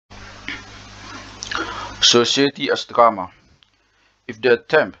Society as drama. If the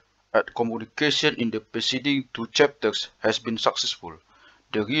attempt at communication in the preceding two chapters has been successful,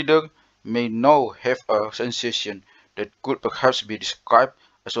 the reader may now have a sensation that could perhaps be described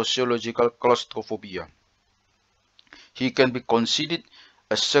as sociological claustrophobia. He can be conceded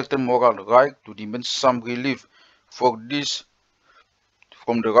a certain moral right to demand some relief for this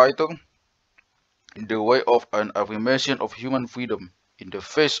from the writer in the way of an affirmation of human freedom in the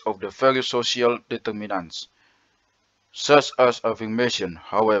face of the various social determinants. Such as affirmation,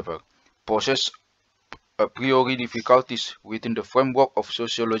 however, poses a priori difficulties within the framework of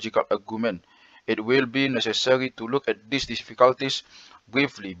sociological argument. It will be necessary to look at these difficulties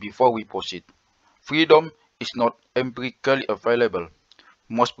briefly before we proceed. Freedom is not empirically available.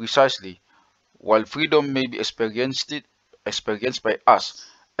 Most precisely, while freedom may be experienced by us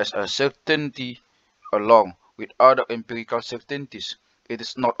as a certainty along with other empirical certainties, it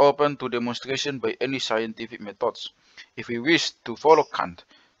is not open to demonstration by any scientific methods. If we wish to follow Kant,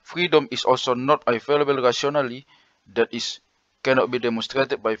 freedom is also not available rationally, that is, cannot be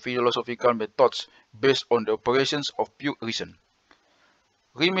demonstrated by philosophical methods based on the operations of pure reason.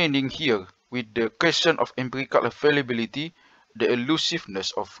 Remaining here with the question of empirical availability, the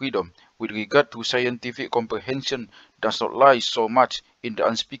elusiveness of freedom with regard to scientific comprehension does not lie so much in the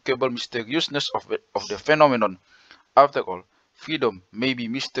unspeakable mysteriousness of the phenomenon. After all, freedom may be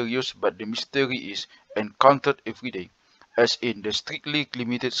mysterious, but the mystery is encountered every day, as in the strictly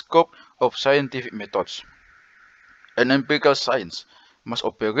limited scope of scientific methods. An empirical science must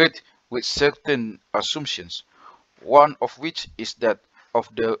operate with certain assumptions, one of which is that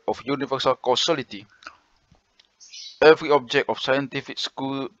of universal causality. Every object of scientific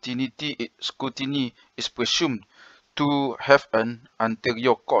scrutiny is presumed to have an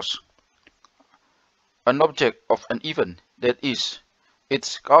anterior cause. An object of an event, that is,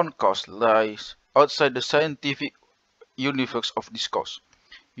 its ground cause lies outside the scientific universe of discourse.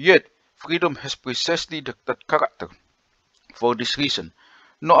 Yet, freedom has precisely that character. For this reason,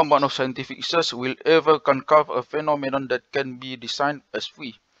 no amount of scientific research will ever uncover a phenomenon that can be defined as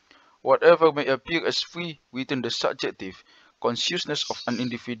free. Whatever may appear as free within the subjective consciousness of an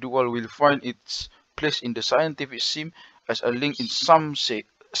individual will find its place in the scientific scheme as a link in some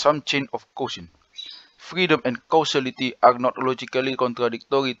chain of causation. Freedom and causality are not logically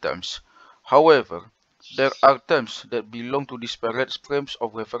contradictory terms. However, there are terms that belong to disparate frames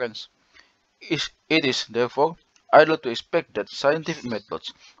of reference. It is, therefore, idle to expect that scientific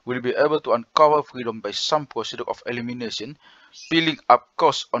methods will be able to uncover freedom by some procedure of elimination, peeling up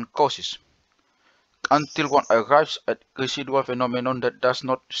cause on causes, until one arrives at residual phenomenon that does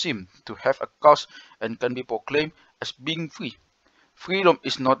not seem to have a cause and can be proclaimed as being free. Freedom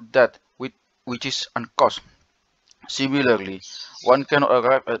is not that which is uncaused. Similarly, one cannot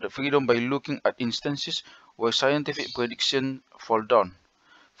arrive at the freedom by looking at instances where scientific prediction fall down.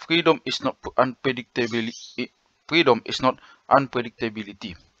 Freedom is not freedom is not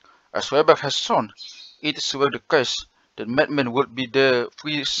unpredictability. As Weber has shown, it is the case that madman would be the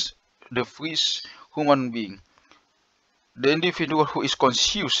freest human being. The individual who is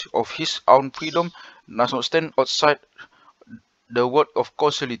conscious of his own freedom does not stand outside the world of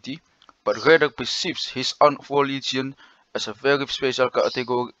causality, but rather perceives his own volition as a very special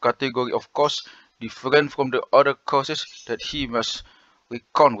category of cause, different from the other causes that he must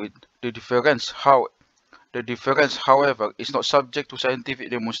reckon with. The difference, however, is not subject to scientific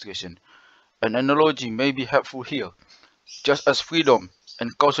demonstration. An analogy may be helpful here. Just as freedom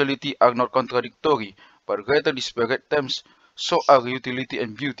and causality are not contradictory, but rather disparate terms, so are utility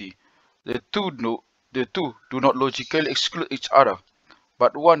and beauty. The two do not logically exclude each other,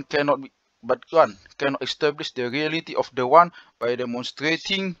 but one cannot establish the reality of the one by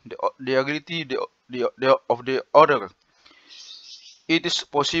demonstrating the reality of the other. It is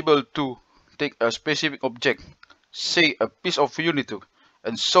possible to take a specific object, say a piece of furniture,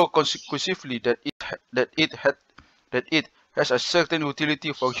 and so conclusively that it has a certain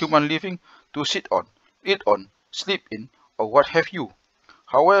utility for human living to sit on, eat on, sleep in, or what have you.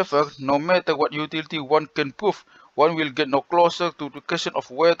 However, no matter what utility one can prove, one will get no closer to the question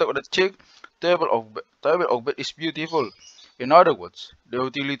of whether the chair, table or bed is beautiful. In other words, the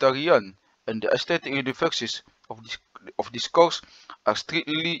utilitarian and the aesthetic universes of discourse are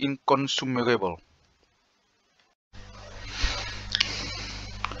strictly inconsumable.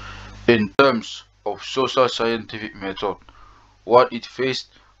 In terms of social scientific method, one is faced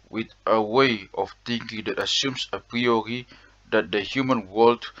with a way of thinking that assumes a priori that the human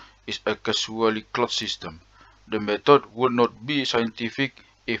world is a causally closed system. The method would not be scientific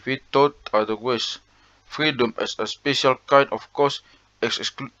if it taught otherwise. Freedom as a special kind of cause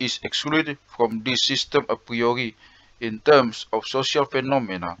is excluded from this system a priori in terms of social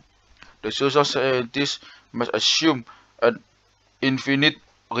phenomena. The social scientists must assume an infinite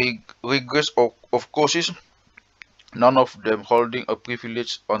regress of causes, none of them holding a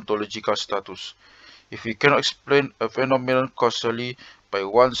privileged ontological status. If we cannot explain a phenomenon causally by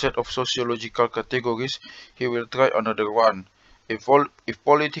one set of sociological categories, he will try another one. If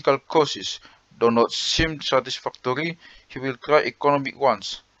political causes do not seem satisfactory, he will try economic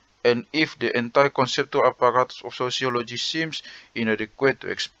ones. And if the entire conceptual apparatus of sociology seems inadequate to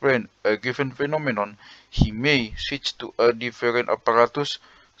explain a given phenomenon, he may switch to a different apparatus,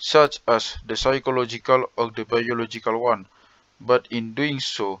 such as the psychological or the biological one. But in doing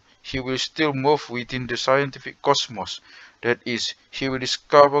so, he will still move within the scientific cosmos. That is, he will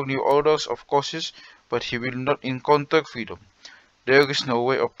discover new orders of causes, but he will not encounter freedom. There is no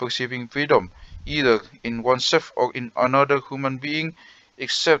way of perceiving freedom, either in oneself or in another human being,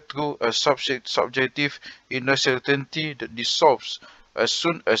 except through a subjective inner certainty that dissolves as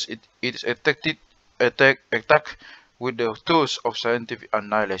soon as it is attacked with the tools of scientific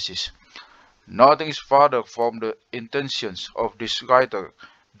analysis. Nothing is farther from the intentions of this writer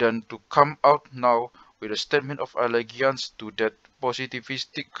than to come out now with a statement of allegiance to that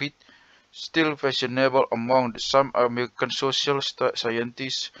positivistic creed still fashionable among some American social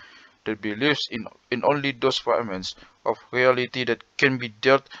scientists that believes in only those fragments of reality that can be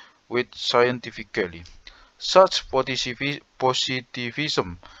dealt with scientifically. Such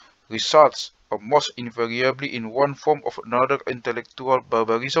positivism results almost invariably in one form of another intellectual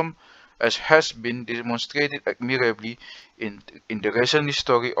barbarism, as has been demonstrated admirably in the recent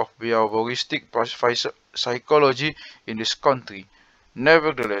history of behavioristic psychology in this country.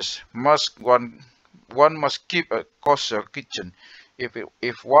 Nevertheless, one must keep a kosher kitchen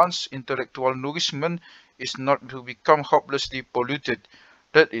if one's intellectual nourishment is not to become hopelessly polluted.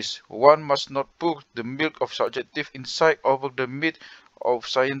 That is, one must not pour the milk of subjective insight over the meat of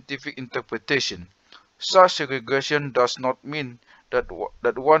scientific interpretation. Such regression does not mean that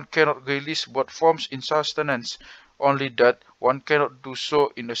one cannot release both forms in sustenance, only that one cannot do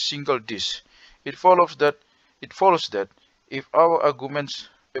so in a single dish. It follows that it follows that if our arguments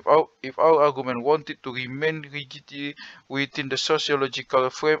if our argument wanted to remain rigidly within the sociological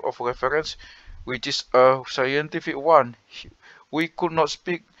frame of reference, which is a scientific one, we could not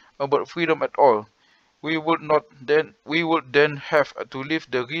speak about freedom at all. We would then have to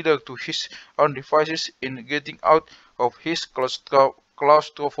leave the reader to his own devices in getting out of his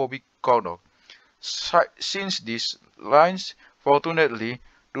claustrophobic corner. Since these lines, fortunately,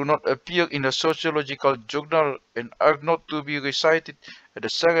 do not appear in a sociological journal and are not to be recited at the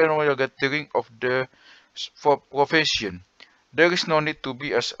ceremonial gathering of the profession, there is no need to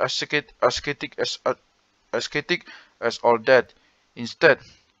be as ascetic as all that. Instead,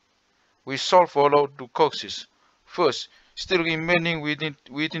 we shall follow two courses. First, still remaining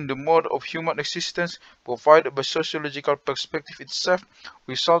within the mode of human existence provided by sociological perspective itself,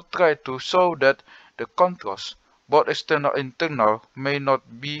 we shall try to show that the contrasts, both external and internal, may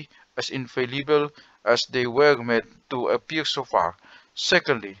not be as infallible as they were made to appear so far.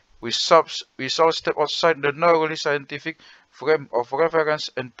 Secondly, we shall step outside the narrowly scientific frame of reference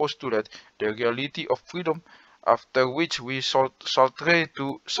and postulate the reality of freedom, after which we shall try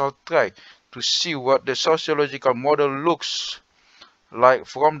to see what the sociological model looks like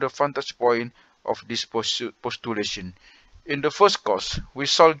from the vantage point of this postulation. In the first course, we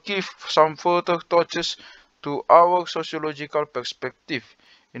shall give some further touches to our sociological perspective.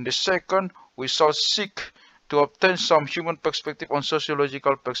 In the second, we shall seek to obtain some human perspective on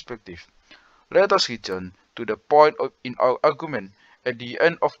sociological perspective. Let us return to the point in our argument at the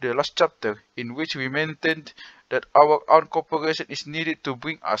end of the last chapter, in which we maintained that our own cooperation is needed to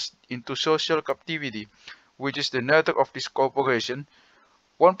bring us into social captivity, which is the nature of this cooperation.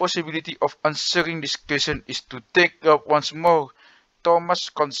 One possibility of answering this question is to take up once more Thomas'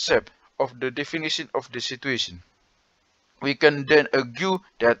 concept of the definition of the situation. We can then argue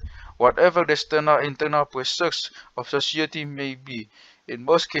that whatever the external and internal pressures of society may be, in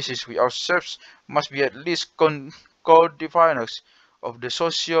most cases we ourselves must be at least co-definers of the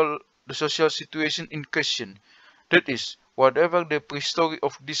social situation in question. That is, whatever the prehistory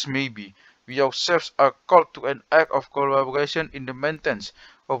of this may be, we ourselves are called to an act of collaboration in the maintenance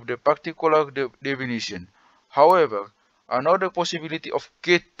of the particular definition. However, another possibility of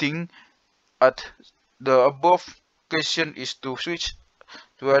getting at the above question is to switch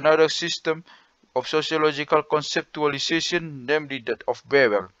to another system of sociological conceptualization, namely that of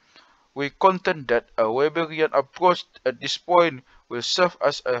Weber. We contend that a Weberian approach at this point will serve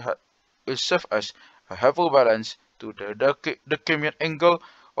as a helpful balance to the Durkheimian angle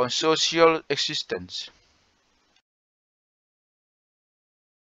on social existence.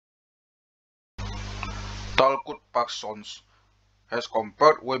 Talcott Parsons has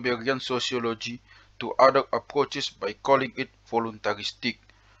compared Weberian sociology to other approaches by calling it voluntaristic.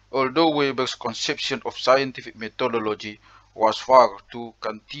 Although Weber's conception of scientific methodology was far too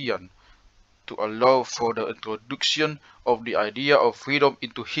Kantian to allow for the introduction of the idea of freedom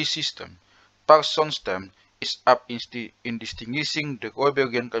into his system, Parsons' term is up in distinguishing the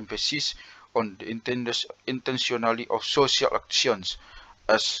Weberian emphasis on the intentionality of social actions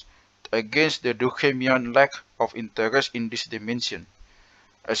as against the Durkheimian lack of interest in this dimension.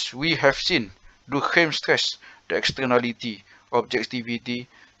 As we have seen, Durkheim stressed the externality, objectivity,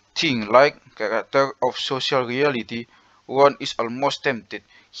 thing like character of social reality. One is almost tempted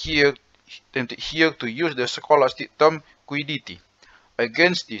here to use the scholastic term quiddity.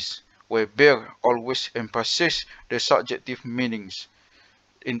 Against this, Weber always emphasized the subjective meanings.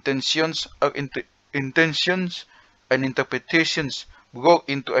 Intentions are intentions and interpretations brought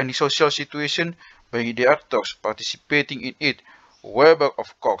into any social situation by the actors participating in it. Weber,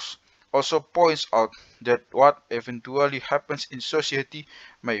 of course, also points out that what eventually happens in society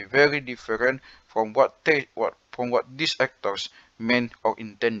may vary different from what these actors meant or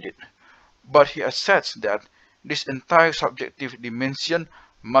intended. But he asserts that this entire subjective dimension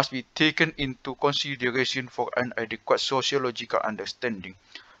must be taken into consideration for an adequate sociological understanding.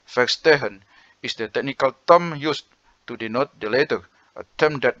 Verstehen is the technical term used to denote the latter, a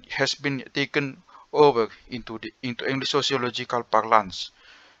term that has been taken over into English sociological parlance.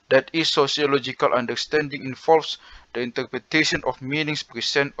 That is, sociological understanding involves the interpretation of meanings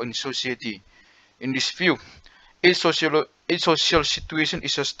present in society. In this view, a social situation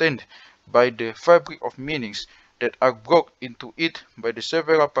is sustained by the fabric of meanings that are brought into it by the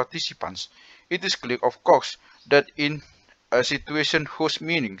several participants. It is clear, of course, that in a situation whose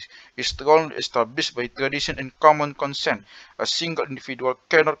meaning is strongly established by tradition and common consent, a single individual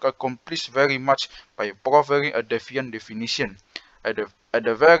cannot accomplish very much by proffering a defiant definition. At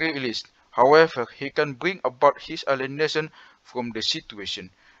the very least, however, he can bring about his alienation from the situation.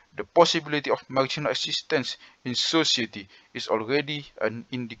 The possibility of marginal existence in society is already an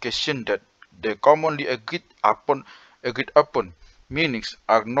indication that the commonly agreed upon meanings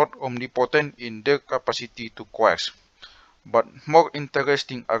are not omnipotent in their capacity to coerce. But more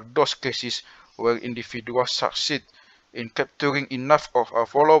interesting are those cases where individuals succeed in capturing enough of a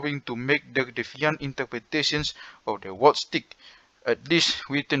following to make their defiant interpretations of the world stick, at least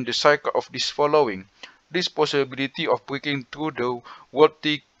within the cycle of this following. This possibility of breaking through the world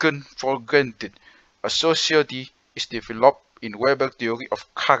taken for granted. A society is developed in Weber's theory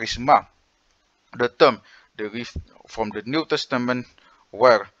of charisma. The term derived from the New Testament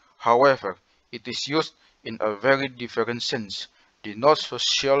where, however, it is used in a very different sense, denotes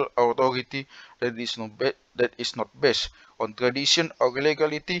social authority that is not based on tradition or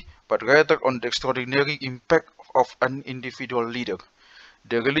legality, but rather on the extraordinary impact of an individual leader.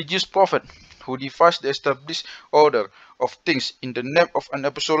 The religious prophet who defies the established order of things in the name of an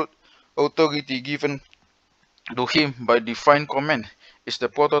absolute authority given to him by divine command is the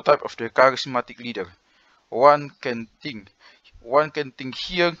prototype of the charismatic leader. One can think one can think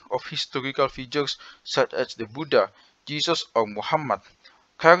here of historical figures such as the Buddha, Jesus, or Muhammad.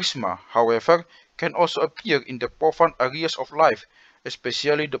 Charisma, however, can also appear in the profound areas of life,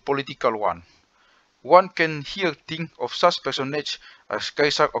 especially the political one. One can here think of such personages as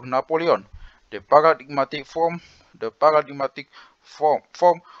Caesar or Napoleon. The paradigmatic form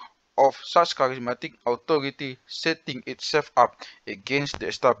of such charismatic authority setting itself up against the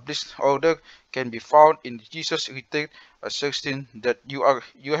established order can be found in Jesus' rhetoric assertion that you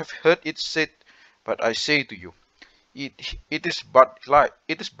have heard it said, but I say to you. It is but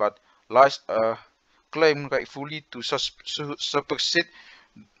lies a claim rightfully to supersede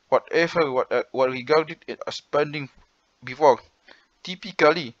whatever what regarded it as pending before.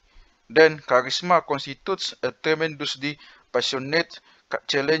 Typically, then charisma constitutes a tremendously passionate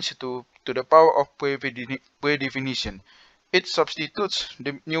challenge to the power of predefinition. It substitutes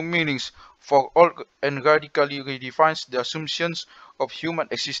the new meanings for all and radically redefines the assumptions of human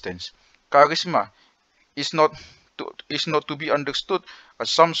existence. Charisma is not is not to be understood as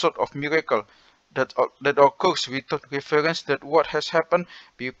some sort of miracle that occurs without reference that what has happened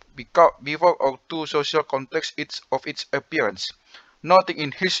before or to social context of its appearance. Nothing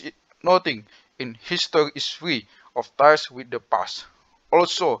in his nothing in history is free of ties with the past.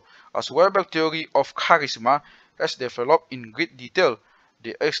 Also, as Weber's theory of charisma has developed in great detail,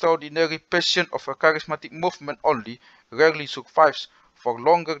 the extraordinary passion of a charismatic movement only rarely survives for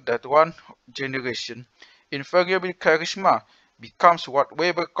longer than one generation. Invariable charisma becomes what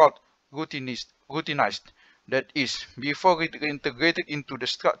Weber called routinized, that is, before reintegrated into the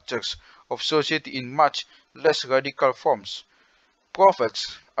structures of society in much less radical forms.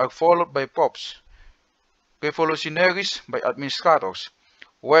 Prophets are followed by popes, revolutionaries by administrators.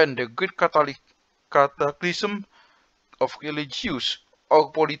 When the great cataclysm of religious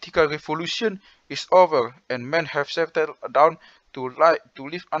or political revolution is over and men have settled down to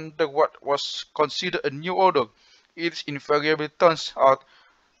live under what was considered a new order, it invariably turns out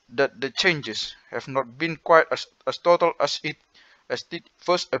that the changes have not been quite as total as it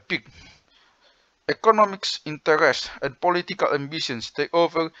first appeared. Economics interests and political ambitions take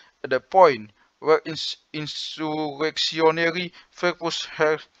over at a point where insurrectionary purpose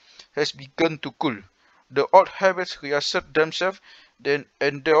has begun to cool. The old habits reassert themselves,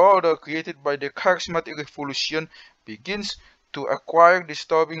 and the order created by the charismatic revolution begins to acquire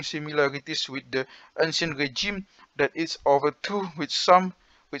disturbing similarities with the ancient regime that it overthrew with so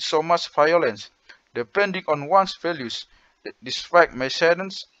much violence. Depending on one's values, this fact may sadden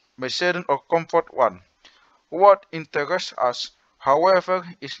or comfort one. What interests us, however,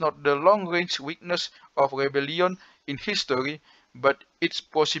 is not the long-range weakness of rebellion in history, but its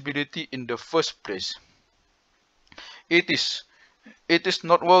possibility in the first place. It is it is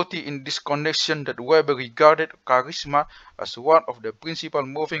noteworthy in this connection that Weber regarded charisma as one of the principal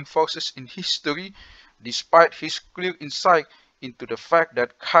moving forces in history, despite his clear insight into the fact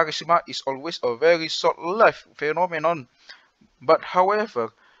that charisma is always a very short-lived phenomenon. But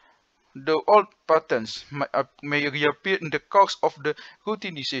however, the old patterns may reappear in the course of the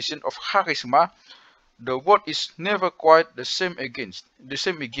routinization of charisma. The world is never quite the same again,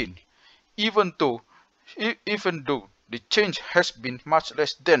 even though even though the change has been much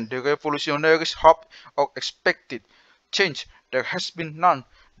less than the revolutionaries hoped or expected. Change there has been none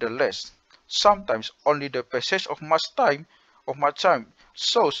the less. Sometimes only the passage of much time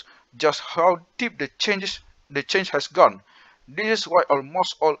shows just how deep the change has gone. This is why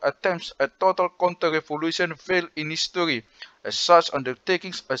almost all attempts at total counter-revolution fail in history, as such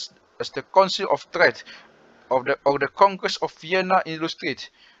undertakings as the Council of Trent or the Congress of Vienna illustrate.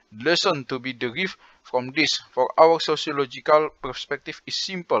 The lesson to be derived from this for our sociological perspective is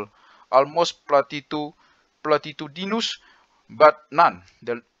simple, almost platitudinous, but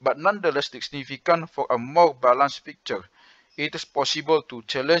nonetheless significant for a more balanced picture. It is possible to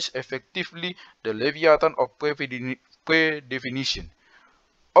challenge effectively the Leviathan of predefinition,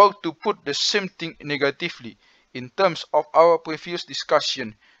 or to put the same thing negatively. In terms of our previous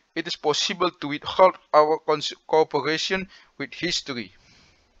discussion, it is possible to withhold our cooperation with history.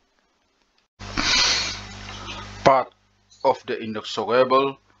 Part of the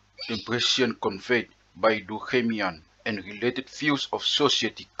inexorable impression conveyed by Durkheimian and related views of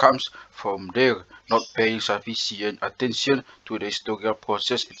society comes from their not paying sufficient attention to the historical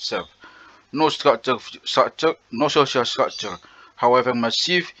process itself. No social structure, however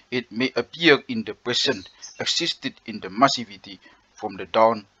massive it may appear in the present, existed in the massivity from the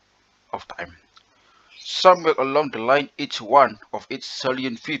dawn of time. Somewhere along the line, each one of its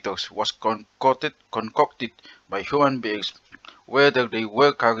salient features was concocted by human beings, whether they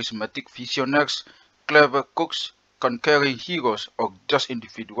were charismatic visionaries, clever cooks, conquering heroes, or just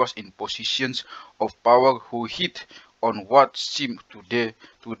individuals in positions of power who hit on what seemed to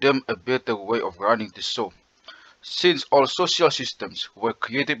them a better way of running the show. Since all social systems were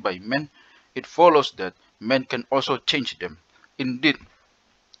created by men, it follows that men can also change them. Indeed,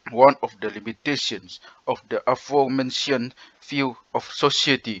 one of the limitations of the aforementioned view of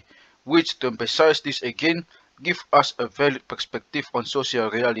society, which, to emphasize this again, give us a valid perspective on social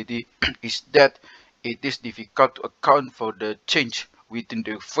reality, is that it is difficult to account for the change within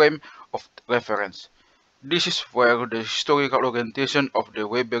the frame of reference. This is where the historical orientation of the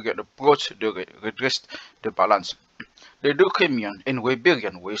Weberian approach redressed the balance. The Durkheimian and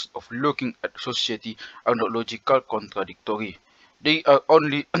Weberian ways of looking at society are not logical contradictory. They are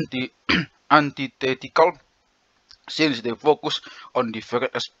only antithetical, since they focus on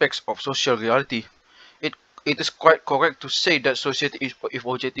different aspects of social reality. It, it is quite correct to say that society is a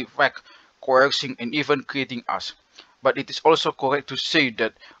objective fact, coercing and even creating us. But it is also correct to say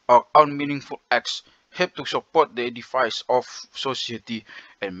that our unmeaningful acts help to support the edifice of society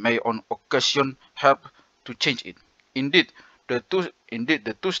and may on occasion help to change it. Indeed, the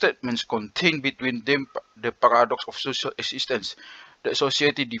two statements contain between them the paradox of social existence, that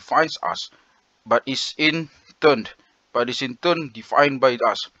society defines us, but is in turn defined by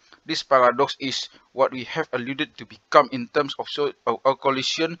us. This paradox is what we have alluded to become in terms of our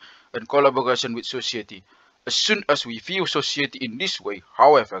collision and collaboration with society. As soon as we view society in this way,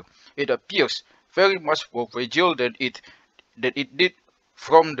 however, it appears very much more fragile than it did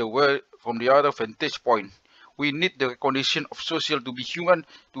from the other vantage point. We need the recognition of social to be human,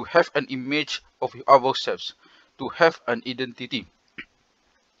 to have an image of ourselves, to have an identity.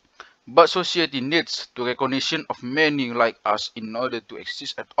 But society needs the recognition of many like us in order to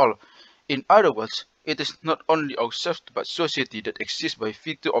exist at all. In other words, it is not only ourselves but society that exists by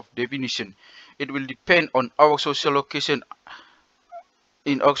virtue of definition. It will depend on our social location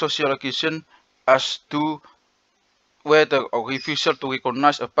as to whether our refusal to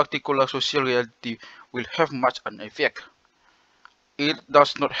recognize a particular social reality will have much an effect. It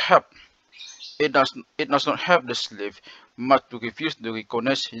does not help. It does not help the slave much to refuse to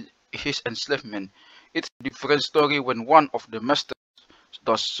recognize his enslavement. It's a different story when one of the masters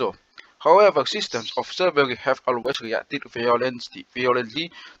does so. However, systems of slavery have always reacted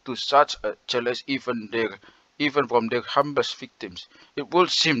violently to such a challenge, even from their humblest victims. It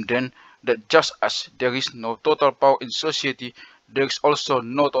would seem then that just as there is no total power in society, there is also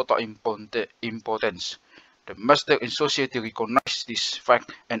no total impotence. The master in society recognize this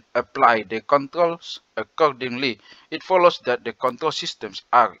fact and apply their controls accordingly. It follows that the control systems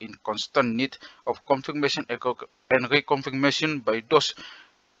are in constant need of confirmation and reconfirmation by those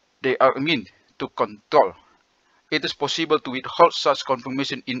they are meant to control. It is possible to withhold such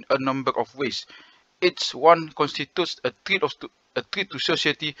confirmation in a number of ways. Each one constitutes a threat to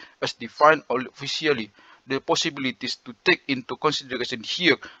society as defined officially. The possibilities to take into consideration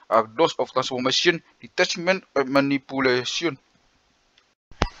here are those of transformation, detachment, and manipulation.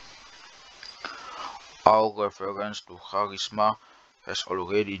 Our reference to charisma has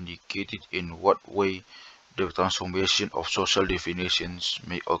already indicated in what way the transformation of social definitions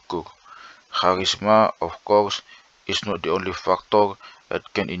may occur. Charisma, of course, is not the only factor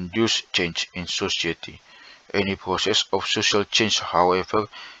that can induce change in society. Any process of social change, however,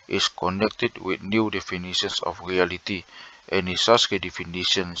 is connected with new definitions of reality. Any such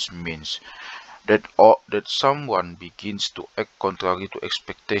redefinitions means that someone begins to act contrary to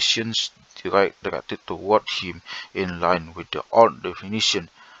expectations directed toward him in line with the old definition.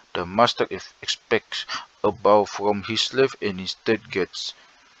 The master expects above from his slave and instead gets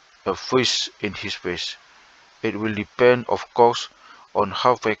a freeze in his face. It will depend, of course, on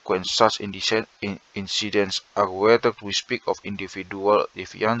how frequent such incidents are, whether we speak of individual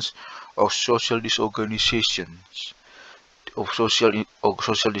defiance or social disorganizations, of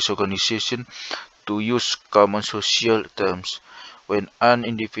social disorganization. To use common social terms, when an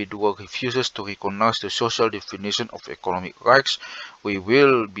individual refuses to recognize the social definition of economic rights, we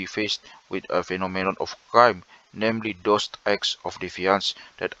will be faced with a phenomenon of crime, namely those acts of defiance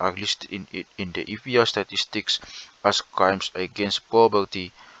that are listed in the EPR statistics as crimes against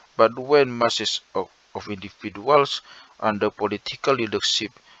property. But when masses of individuals under political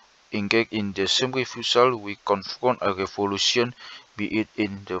leadership engage in the same refusal, we confront a revolution, be it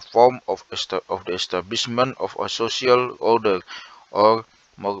in the form of the establishment of a social order or,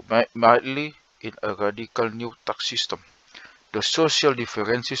 more mildly, in a radical new tax system. The social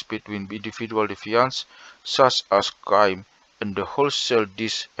differences between individual defiance, such as crime, and the wholesale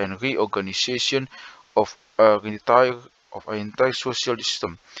dis and reorganization of an entire social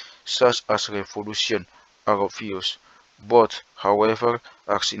system, such as revolution, are obvious. Both, however,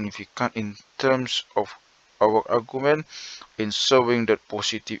 are significant in terms of our argument in showing that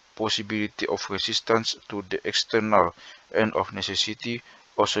possibility of resistance to the external and of necessity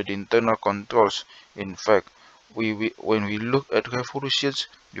also the internal controls. In fact, when we look at revolutions,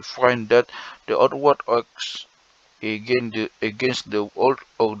 we find that the outward acts against the old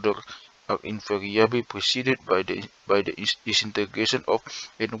order are invariably preceded by the disintegration of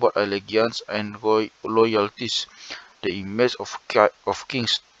inward allegiance and loyalties. The image of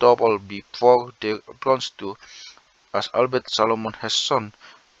kings topple before their applause to, as Albert Solomon has shown,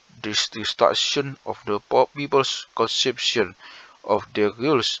 this destruction of the people's conception of their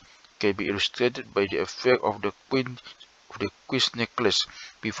rules can be illustrated by the affair of the Queen's necklace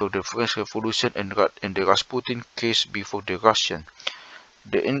before the French Revolution and the Rasputin case before the Russian.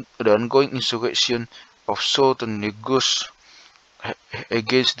 The ongoing insurrection of certain Negroes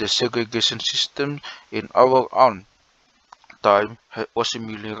against the segregation system in our own time was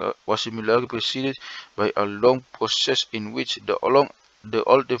similarly preceded by a long process in which the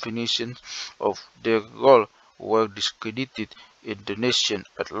old definitions of their role were discredited in the nation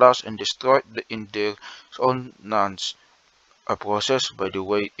at last and destroyed in their own hands. A process, by the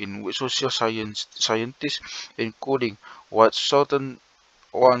way, in which social scientists, including white certain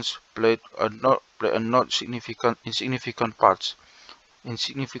ones, played a not insignificant part.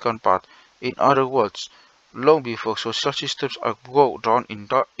 In other words, Long before social systems are brought down in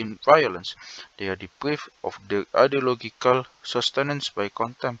violence, they are deprived of their ideological sustenance by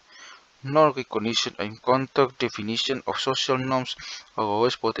contempt. Non-recognition and counter-definition of social norms are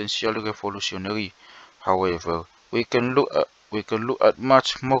always potentially revolutionary. However, we can look at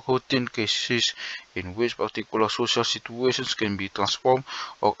much more routine cases in which particular social situations can be transformed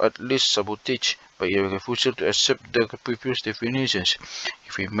or at least sabotaged by a refusal to accept their previous definitions.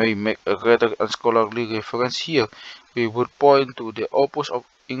 If we may make a rather unscholarly reference here, we would point to the opus of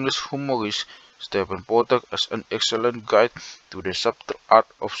English humorist Stephen Porter as an excellent guide to the subtle art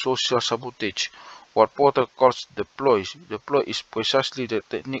of social sabotage. What Porter calls the ploy is precisely the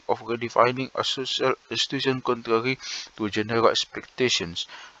technique of redefining a social institution contrary to general expectations,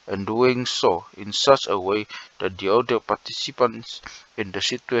 and doing so in such a way that the other participants in the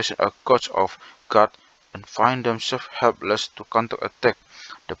situation are caught off guard and find themselves helpless to counterattack.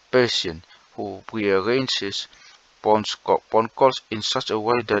 The patient who prearranges phone calls in such a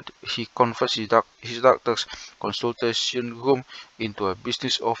way that he converts his doctor's consultation room into a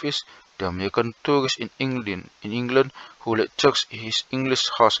business office. The American tourist in England who lectures his English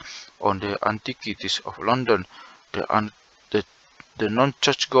house on the antiquities of London. The, un, the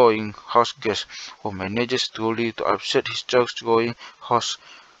non-church-going house guest who manages truly to upset his church-going host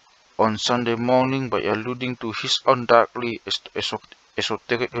on Sunday morning by alluding to his own darkly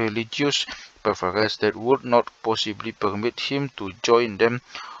esoteric religious preference that would not possibly permit him to join them.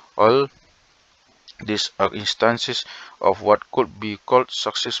 All these are instances of what could be called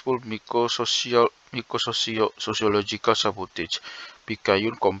successful sociological sabotage,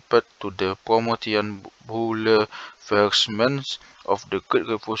 picayune compared to the Promethean bouleversements of the Great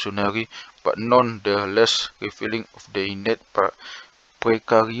Revolutionary, but none the less revealing of the innate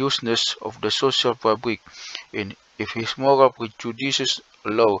precariousness of the social fabric. And if his moral prejudices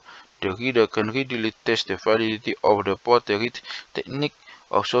allow, the reader can readily test the validity of the portrait technique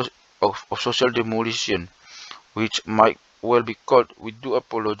of, of social demolition, which might well be called, with due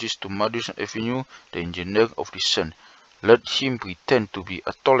apologies to Madison Avenue, the engineer of the sun. Let him pretend to be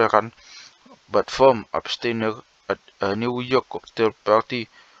a tolerant but firm abstainer at a New York cocktail party,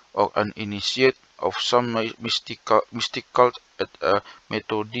 or an initiate of some mystic cult at a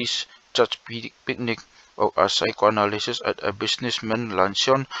Methodist church picnic, or a psychoanalyst at a businessman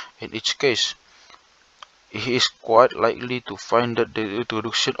luncheon. In each case, he is quite likely to find that the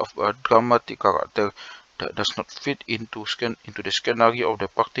introduction of a dramatic character that does not fit into the scenario of the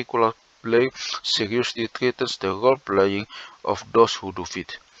particular play seriously threatens the role-playing of those who do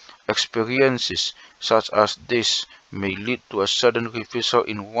fit. Experiences such as this may lead to a sudden reversal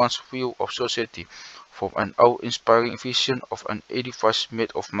in one's view of society, from an awe-inspiring vision of an edifice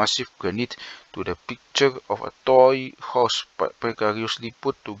made of massive granite to the picture of a toy house precariously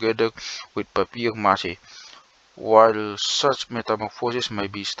put together with papier-mâché. While such metamorphosis may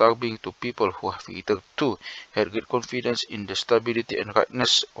be startling to people who have hitherto had great confidence in the stability and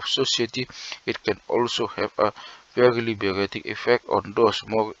rightness of society, it can also have a very liberating effect on those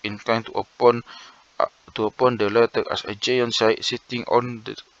more inclined to upon the latter as a giant sitting on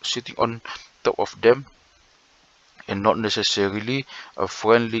top of them, and not necessarily a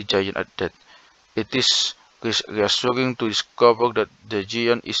friendly giant at that. It is reassuring to discover that the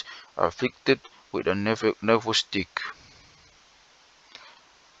giant is afflicted with a nervous tick.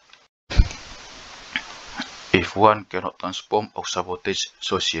 If one cannot transform or sabotage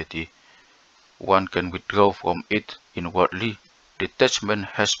society, one can withdraw from it inwardly. Detachment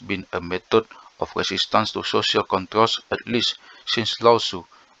has been a method of resistance to social controls at least since Lao Tzu,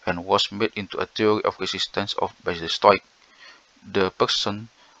 and was made into a theory of resistance by the Stoic. The person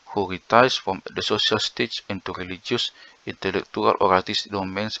who retires from the social stage into religious, intellectual or artistic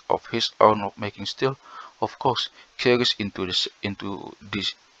domains of his own making still, of course, carries into this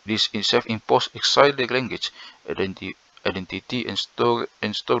self-imposed exiled language, identity and store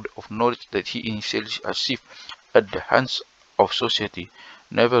of knowledge that he initially achieved at the hands of society.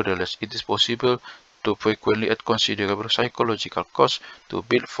 Nevertheless, it is possible to frequently at considerable psychological cost to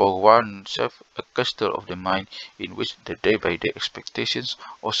build for oneself a castle of the mind in which the day-by-day expectations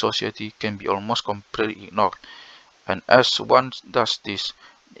of society can be almost completely ignored. And as one does this,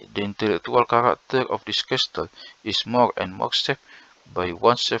 the intellectual character of this castle is more and more shaped by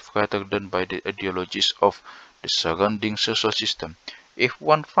oneself rather than by the ideologies of the surrounding social system. If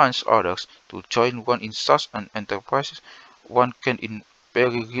one finds others to join one in such an enterprise, one can in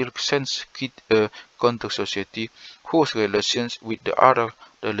very real sense create a counter-society whose relations with the other,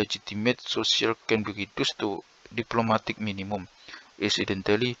 the legitimate social, can be reduced to diplomatic minimum.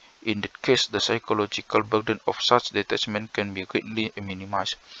 Incidentally, in that case, the psychological burden of such detachment can be greatly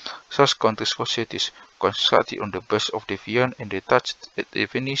minimized. Such country societies, constructed on the basis of deviant and detached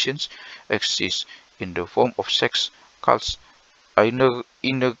definitions, exist in the form of sects, cults, inner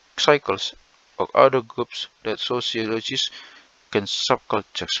cycles, or other groups that sociologists can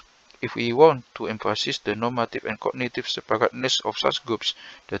subcultures. If we want to emphasize the normative and cognitive separateness of such groups,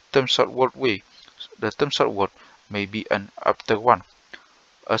 the term subworld may be an apter one.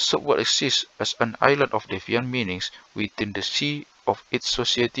 A subworld exists as an island of deviant meanings within the sea of its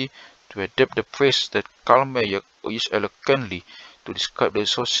society, to adapt the phrase that Karl Mayer used eloquently to describe the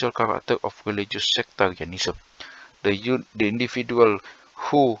social character of religious sectarianism. The individual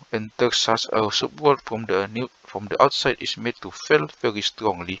who enters such a subworld from the outside is made to feel very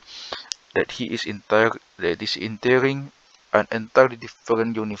strongly that he is entering an entirely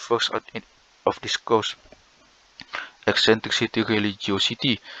different universe of discourse. Eccentricity,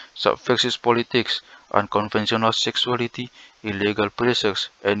 religiosity, subversive politics, unconventional sexuality, illegal pleasures,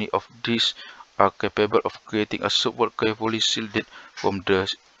 any of these are capable of creating a subworld carefully shielded from the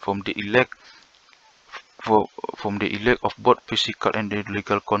elect for, from the elect of both physical and the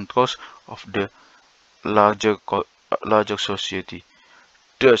legal controls of the larger society.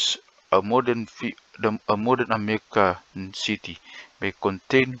 Thus, a modern American city may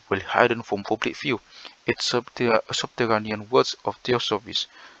contain, well hidden from public view, its subterranean worlds of theosophists,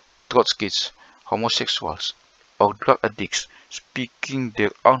 Trotskyists, homosexuals, or drug addicts speaking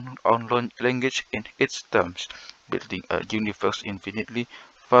their own language in its terms, building a universe infinitely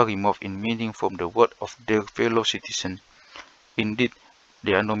far removed in meaning from the world of their fellow citizens. Indeed,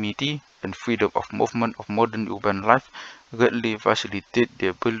 the anonymity and freedom of movement of modern urban life greatly facilitate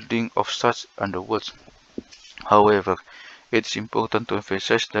the building of such underworlds. However, it is important to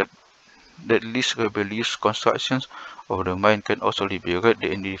emphasize that these rebellious constructions of the mind can also liberate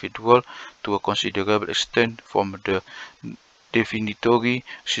the individual to a considerable extent from the definitory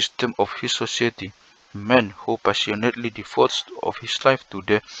system of his society. Man who passionately devotes of his life to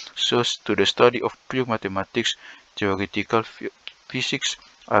the study of pure mathematics, theoretical physics,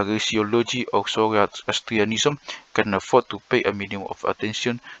 sociology, or Zoroastrianism can afford to pay a minimum of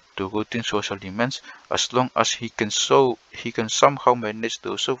attention to routine social demands as long as he can somehow manage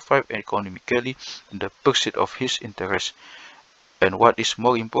to survive economically in the pursuit of his interests. And what is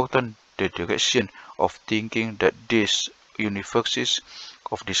more important, the direction of thinking that these universes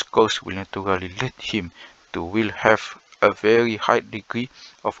of discourse will naturally lead him to will have a very high degree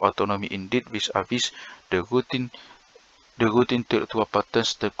of autonomy indeed vis-a-vis the routine intellectual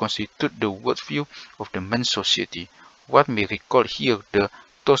patterns that constitute the worldview of the man's society. What may recall here the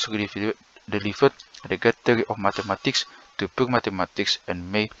thoughts delivered at the gathering of mathematics to pure mathematics,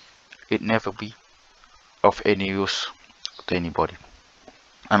 and may it never be of any use to anybody.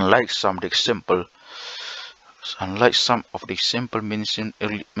 Unlike some of the example mentioned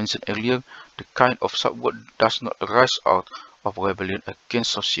earlier, the kind of subworld does not arise out of rebellion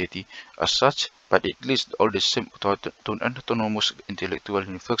against society as such, but it leads all the same to an autonomous intellectual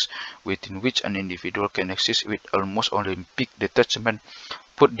universe within which an individual can exist with almost Olympic detachment.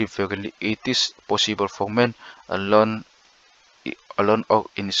 Put differently, it is possible for men alone or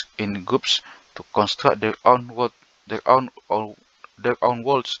in groups to construct their own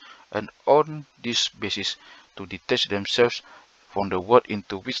worlds, and on this basis to detach themselves from the world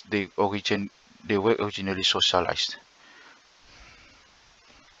into which they were originally socialized.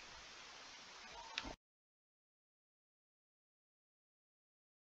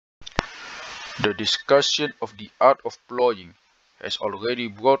 The discussion of the art of ploying has already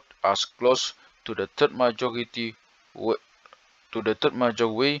brought us close to the third major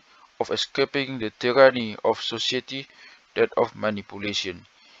way of escaping the tyranny of society, that of manipulation.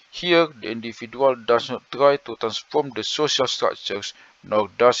 Here, the individual does not try to transform the social structures, nor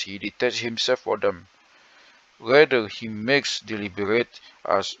does he detach himself from them. Rather, he makes deliberate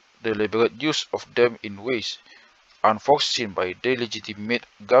use of them in ways unforeseen by their legitimate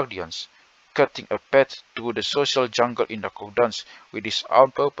guardians, cutting a path through the social jungle in accordance with his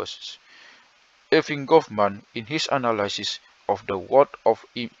own purposes. Irving Goffman, in his analysis of the world of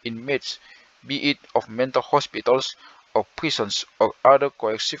inmates, be it of mental hospitals or prisons or other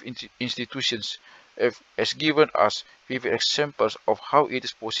coercive institutions, has given us vivid examples of how it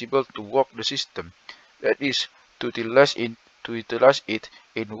is possible to work the system, that is, to utilize it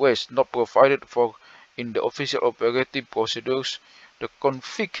in ways not provided for in the official operating procedures. The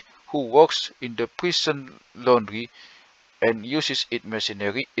convict who works in the prison laundry and uses its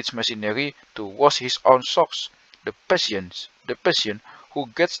machinery to wash his own socks. The patient who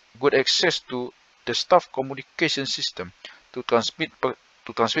gets good access to the staff communication system to transmit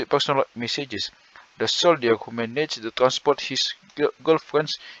personal messages. The soldier who managed to transport his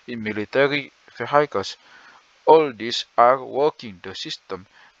girlfriends in military vehicles. All these are working the system,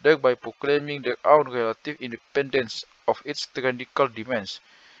 thereby proclaiming their own relative independence of its tyrannical demands.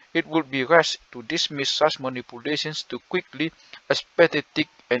 It would be rash to dismiss such manipulations too quickly as pathetic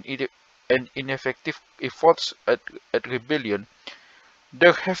and ineffective efforts at rebellion.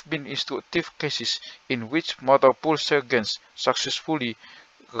 There have been instructive cases in which motorpool sergeants successfully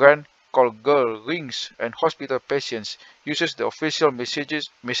ran call girl rings and hospital patients uses the official message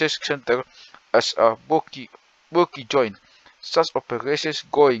center as a bulky joint. Such operations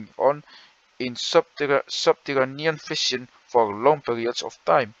going on in subterranean fashion for long periods of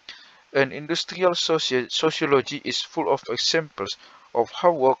time. And industrial sociology is full of examples of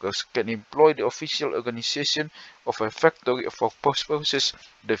how workers can employ the official organization of a factory for purposes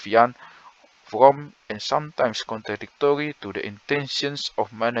deviant from and sometimes contradictory to the intentions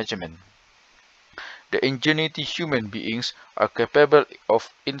of management. The ingenuity human beings are capable of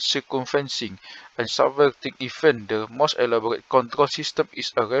in circumventing and subverting even the most elaborate control system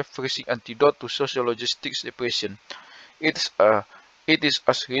is a refreshing antidote to sociologistic depression. It is, a, it is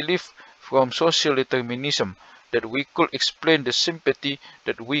as relief from social determinism that we could explain the sympathy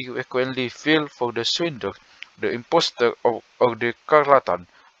that we frequently feel for the swindler, the impostor, or the charlatan,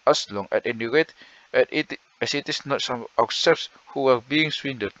 as long at any rate as it is not some ourselves who are being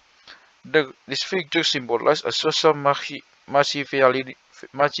swindled. This figure symbolizes a social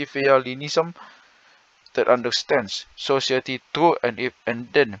Machiavellianism that understands society truly and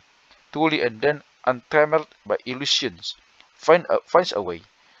then untrammeled by illusions, finds a way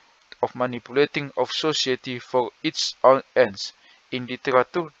of manipulating of society for its own ends. In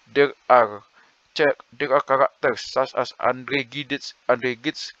literature, there are characters such as Andre Gide's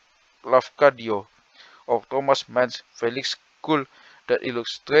Lafcadio or Thomas Mann's Felix Kuhl that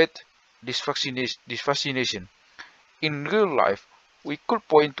illustrate this fascination. In real life, we could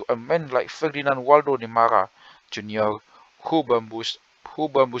point to a man like Ferdinand Waldo de Mara Jr., who,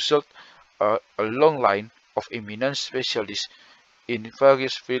 bamboozled a long line of eminent specialists in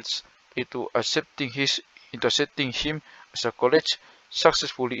various fields into accepting him as a college,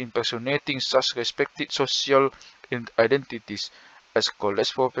 successfully impersonating such respected social identities as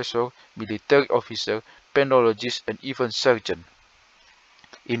college professor, military officer, penologist, and even surgeon.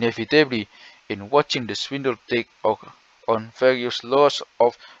 Inevitably, in watching the swindle take on various laws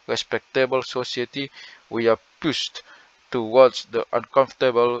of respectable society, we are pushed towards the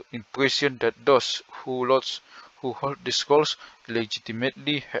uncomfortable impression that those who hold these roles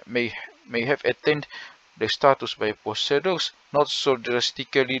legitimately may have attained the status by procedures not so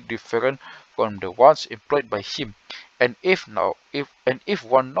drastically different from the ones employed by him. And if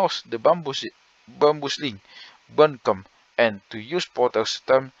one knows the bamboozling, buncombe, and to use Potter's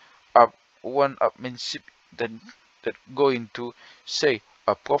term, up upmanship that going to say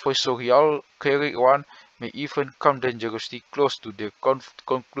a professorial career one may even come dangerously close to the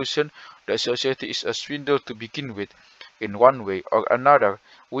conclusion that society is a swindle to begin with. In one way or another,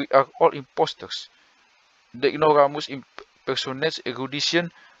 we are all impostors. The ignoramus personates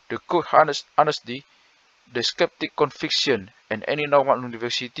erudition, the cool honesty, the skeptic conviction, and any normal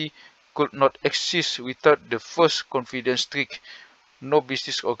university could not exist without the first confidence trick, no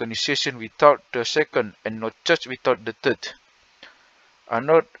business organization without the second, and no church without the third.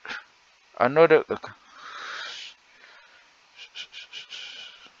 Another, another,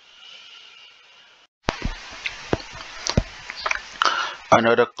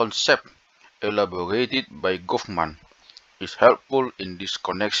 another concept elaborated by Goffman is helpful in this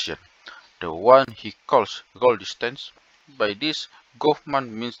connection, the one he calls role distance. By this,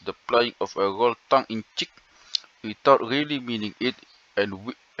 Goffman means the playing of a role tongue-in-cheek without really meaning it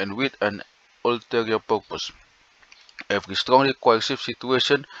and with an ulterior purpose. Every strongly coercive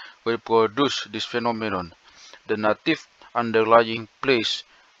situation will produce this phenomenon. The native underlying plays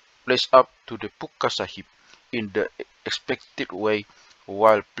up to the Pukka Sahib in the expected way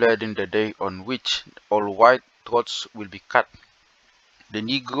while pleading the day on which all white throats will be cut. The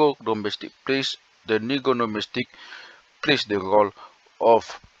Negro domestic plays the role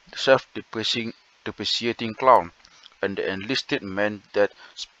of depreciating clown, and the enlisted men that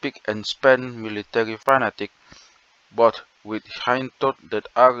speak and span military fanatic, but with hindthought that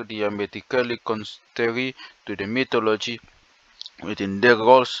are diametrically contrary to the mythology within their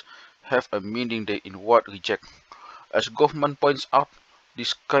roles have a meaning they inward reject. As Goffman points out,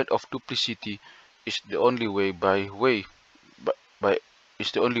 this kind of duplicity is the only way by, by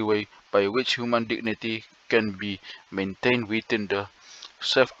is the only way by which human dignity can be maintained within the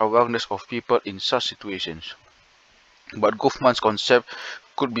self-awareness of people in such situations. But Goffman's concept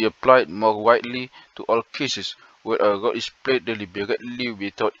could be applied more widely to all cases where a role is played deliberately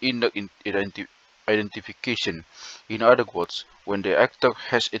without inner identification. In other words, when the actor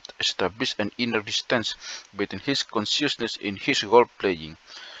has established an inner distance between his consciousness and his role playing.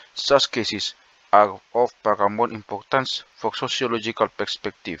 Such cases are of paramount importance for sociological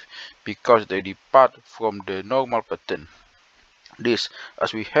perspective because they depart from the normal pattern. This,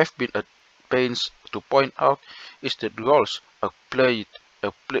 as we have been at pains to point out, is that roles are played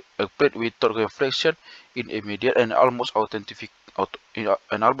without reflection in immediate and almost automatic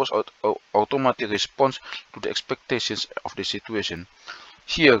response to the expectations of the situation.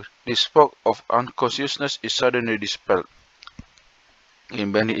 Here, the spark of unconsciousness is suddenly dispelled.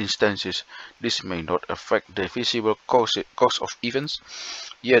 In many instances, this may not affect the visible course of events,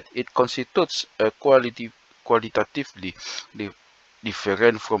 yet it constitutes a qualitatively di-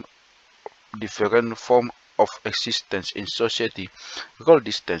 different from different form of existence in society. Role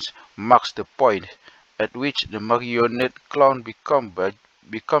distance marks the point at which the marionette clown becomes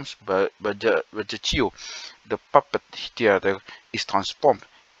Bajaccio. The puppet theater is transformed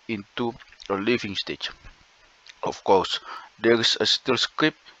into a living stage. Of course, there is a still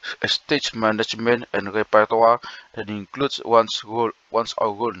script, a stage management and repertoire that includes one's own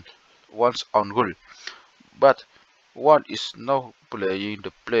role. But one is now playing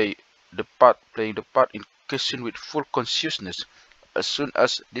the part in question with full consciousness. As soon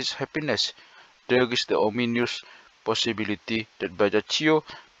as this happiness, there is the ominous possibility that Bajaccio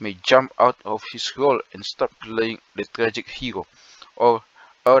may jump out of his role and start playing the tragic hero, or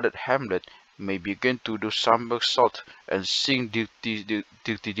that Hamlet may begin to do somersault and sing dirty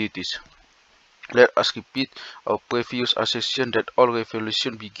ditties. Let us repeat our previous assertion that all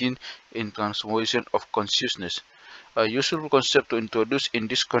revolution begin in transformation of consciousness. A useful concept to introduce in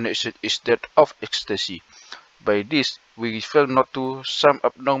this connection is that of ecstasy. By this, we refer not to some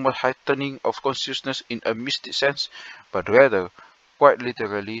abnormal heightening of consciousness in a mystic sense, but rather, quite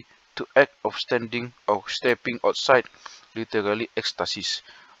literally, to act of standing or stepping outside, literally ecstasis,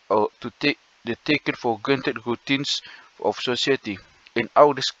 or to take the taken for granted routines of society. In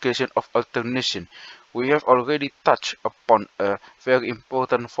our discussion of alternation, we have already touched upon a very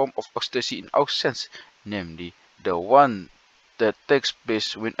important form of ecstasy in our sense, namely the one that takes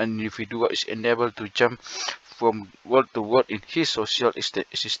place when an individual is enabled to jump from world to world in his social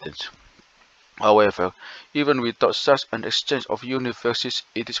existence. However, even without such an exchange of universes,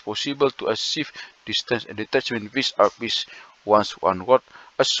 it is possible to achieve distance and detachment vis-a-vis one's one world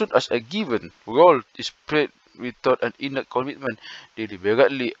as soon as a given role is played without an inner commitment.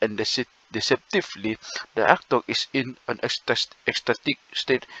 Deliberately and deceptively, the actor is in an ecstatic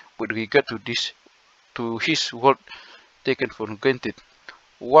state with regard to his world taken for granted.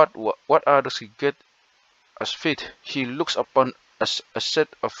 What others regard as fate, he looks upon as a set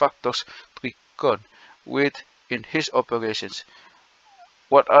of factors to be reckoned with in his operations.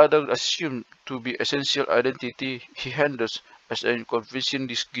 What others assume to be essential identity, he handles as an inconvenient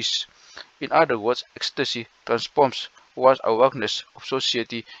disguise. In other words, ecstasy transforms one's awareness of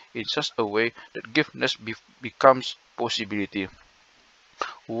society in such a way that giveness becomes possibility.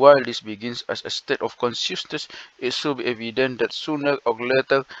 While this begins as a state of consciousness, it should be evident that sooner or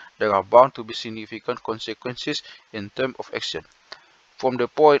later there are bound to be significant consequences in terms of action. From the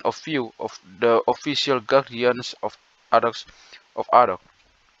point of view of the official guardians of others,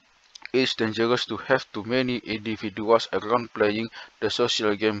 it is dangerous to have too many individuals around playing the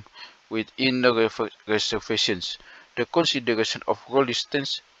social game with inner reservations. The consideration of role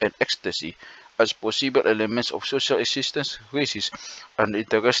distance and ecstasy as possible elements of social existence raises an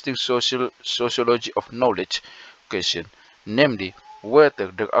interesting sociology of knowledge question, namely whether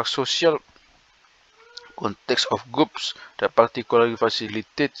there are social contexts of groups that particularly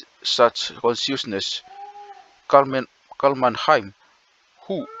facilitate such consciousness. Kalman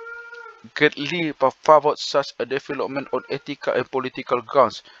who greatly favored such a development on ethical and political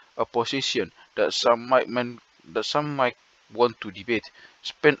grounds, a position that some might want to debate,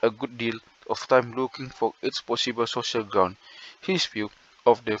 spent a good deal of time looking for its possible social ground. His view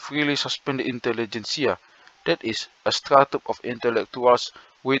of the freely suspended intelligentsia, that is, a stratum of intellectuals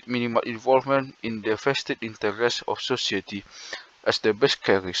with minimal involvement in the vested interests of society, as the best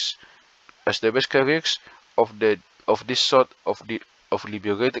carriers of this sort of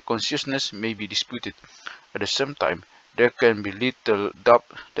liberated consciousness may be disputed. At the same time, there can be little doubt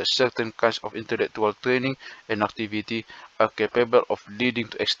that certain kinds of intellectual training and activity are capable of leading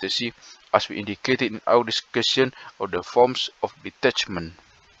to ecstasy, as we indicated in our discussion of the forms of detachment.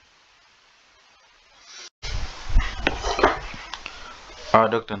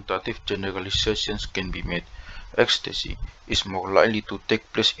 Other tentative generalizations can be made. Ecstasy is more likely to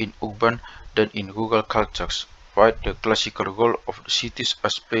take place in urban than in rural cultures, while the classical role of the cities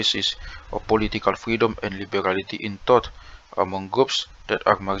as places of political freedom and liberality in thought among groups that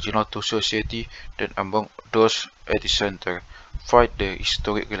are marginal to society than among those at its center, fight the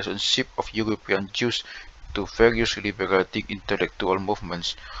historic relationship of European Jews to various liberating intellectual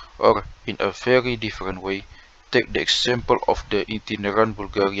movements, or, in a very different way, take the example of the itinerant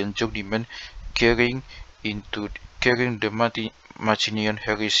Bulgarian journeyman carrying into carrying the Macedonian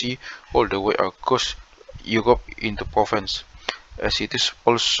heresy all the way across Europe into Provence, as it is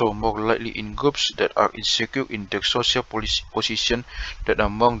also more likely in groups that are insecure in their social position than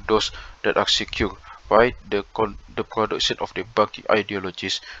among those that are secure by the production of the banking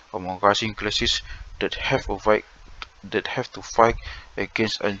ideologies among rising classes that that have to fight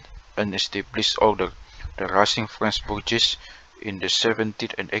against an established order. The rising French bourgeois in the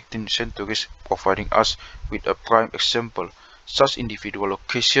 17th and 18th centuries providing us with a prime example. Such individual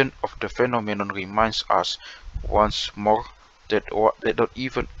location of the phenomenon reminds us once more that not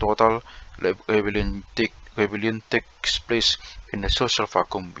even total rebellion takes place in a social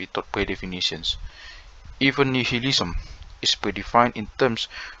vacuum without predefinitions. Even nihilism is predefined in terms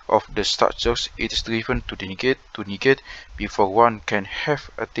of the structures it is driven to negate before one can have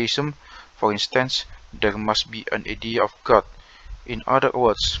atheism. For instance, there must be an idea of God. In other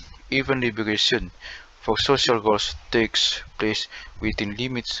words, even liberation for social goals takes place within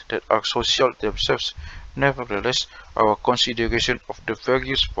limits that are social themselves. Nevertheless, our consideration of the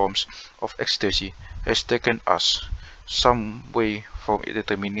various forms of ecstasy has taken us some way from a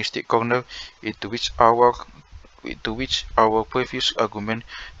deterministic corner into which our previous argument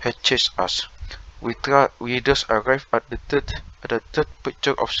had chased us. We thus arrive at the third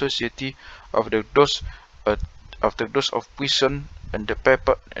picture of society after those uh, after those of prison and the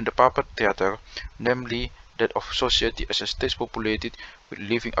puppet theater, namely that of society as a stage populated with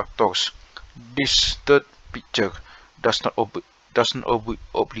living actors. This third picture does not ob- does not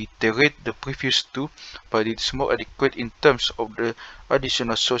obliterate the previous two, but it is more adequate in terms of the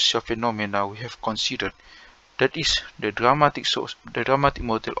additional social phenomena we have considered. That is, the dramatic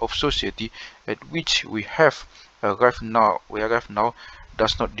model of society at which we arrive now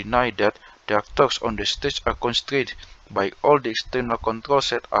does not deny that the actors on the stage are constrained by all the external controls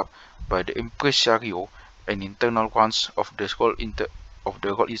set up by the impresario and internal ones of the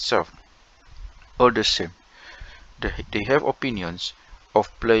role itself. All the same, they have opinions of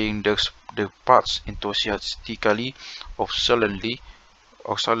playing their parts enthusiastically, of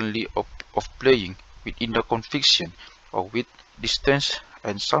of playing with inner conviction, or with distance,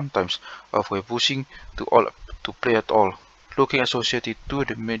 and sometimes of refusing to play at all. Looking at society through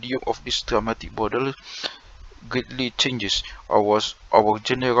the medium of this dramatic model greatly changes our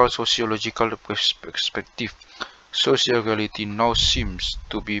general sociological perspective. Social reality now seems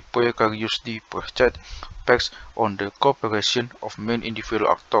to be precariously perched on the cooperation of many individual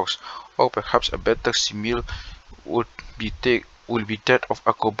actors, or perhaps a better simile would will be that of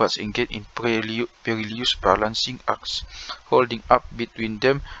acrobats engaged in perilous balancing acts, holding up between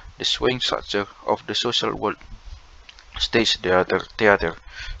them the swaying structure of the social world. Stage theater,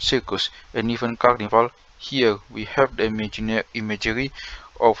 circus, and even carnival. Here we have the imagery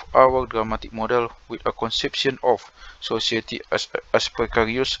of our dramatic model with a conception of society as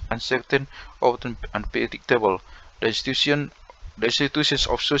precarious, uncertain, often unpredictable. The institution the institutions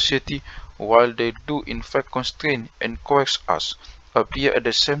of society, while they do in fact constrain and coerce us, appear at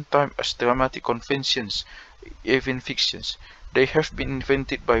the same time as dramatic conventions, even fictions. They have been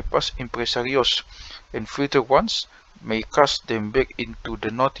invented by past impresarios, and future ones may cast them back into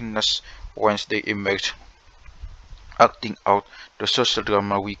the nothingness once they emerge. Acting out the social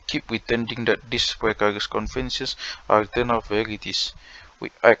drama, we keep pretending that these precarious conventions are eternal verities.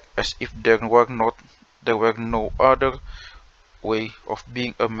 We act as if there were no other way of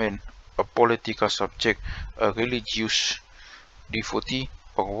being a man, a political subject, a religious devotee,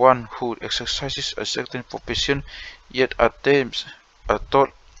 or one who exercises a certain profession, yet at times, a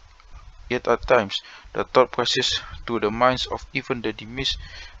thought, yet at times, the thought passes to the minds of even the demise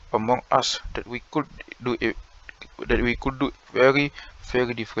among us do a- that we could do very,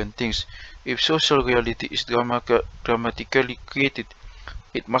 very different things. If social reality is dramatically created,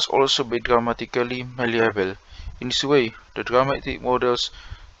 it must also be dramatically malleable. In this way, the dramatic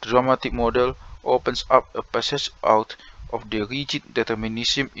model opens up a passage out of the rigid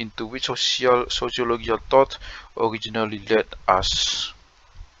determinism into which sociological thought originally led us.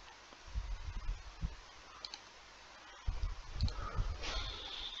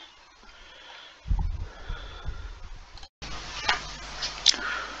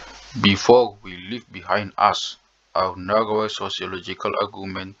 Before we leave behind us our narrower sociological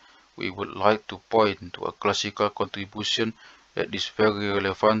argument, we would like to point to a classical contribution that is very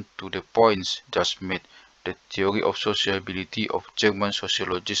relevant to the points just made: the theory of sociability of German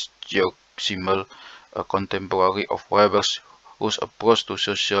sociologist Georg Simmel, a contemporary of Weber's, whose approach to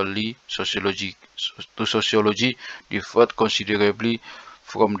sociology differed considerably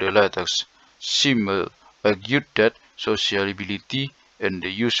from the latter's. Simmel argued that sociability, and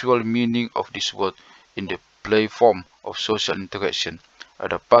the usual meaning of this word in the play form of social interaction, are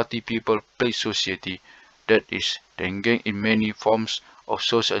the party people play society, that is, they engage in many forms of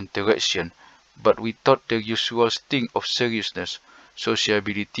social interaction, but without the usual sting of seriousness.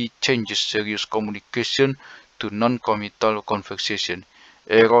 Sociability changes serious communication to non-committal conversation,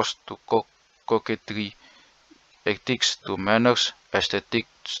 eros to coquetry, ethics to manners,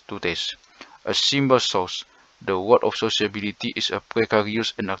 aesthetics to taste. As Simmel shows, the world of sociability is a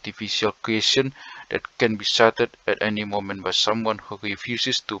precarious and artificial creation that can be shattered at any moment by someone who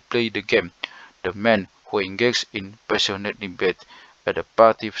refuses to play the game. The man who engages in passionate debate at a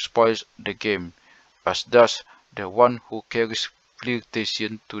party spoils the game, as does the one who carries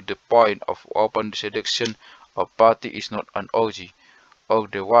flirtation to the point of open seduction. A party is not an orgy, or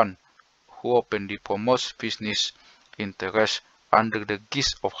the one who openly promotes business interests under the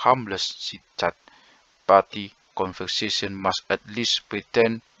guise of harmless chit-chat. Party conversation must at least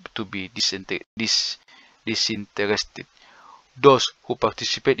pretend to be disinterested. Those who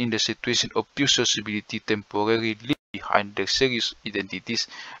participate in the situation of pure sociability temporarily leave behind their serious identities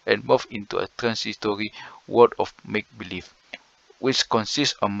and move into a transitory world of make-believe, which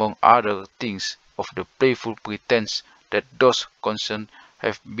consists, among other things, of the playful pretense that those concerned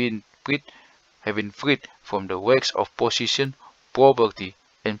have been freed from the wakes of position, poverty,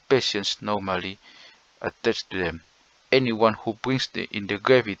 and passions normally attached to them. Anyone who brings in the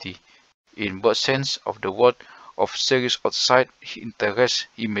gravity, in both sense of the word, of serious outside interest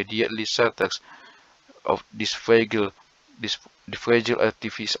immediately shatters of this the fragile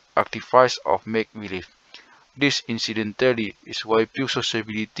artifice of make-believe. This, incidentally, is why pure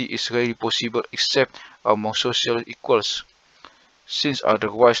sociability is rarely possible except among social equals, since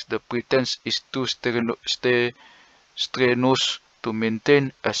otherwise the pretense is too strenuous to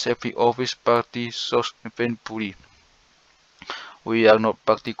maintain, as every office party shows painfully. We are not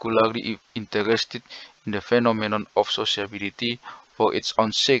particularly interested in the phenomenon of sociability for its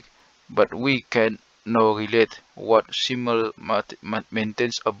own sake, but we can now relate what Simmel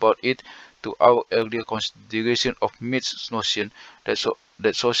maintains about it to our earlier consideration of Smith's notion that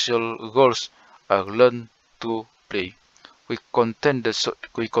social roles are learned to play. We contend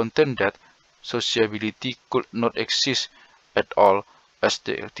that sociability could not exist at all as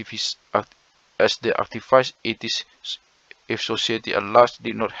the artifice it is if society at large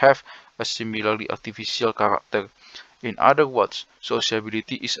did not have a similarly artificial character. In other words,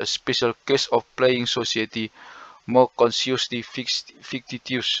 sociability is a special case of playing society, more consciously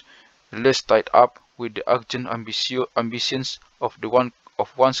fictitious, less tied up with the urgent ambitions of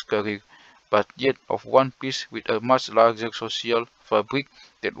one's career, but yet of one piece with a much larger social fabric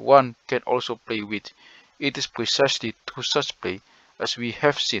that one can also play with. It is precisely through such play, as we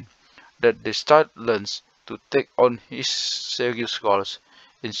have seen, that the child learns to take on his serious roles.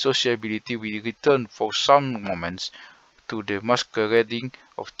 In sociability we return for some moments to the masquerading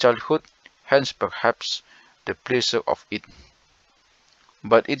of childhood, hence perhaps the pleasure of it.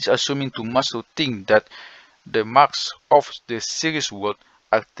 But it is assuming too much to think that the marks of the serious world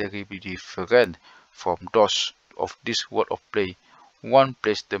are terribly different from those of this world of play. One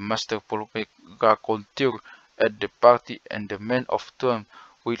plays the masterful raconteur at the party, and the man of term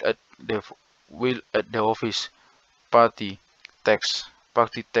will at the office. Party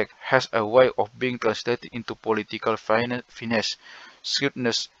Party text has a way of being translated into political finesse,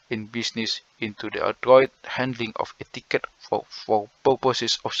 shrewdness in business, into the adroit handling of etiquette for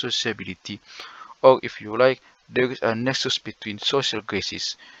purposes of sociability. Or, if you like, there is a nexus between social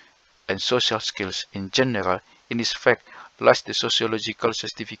graces and social skills in general. In this fact lies the sociological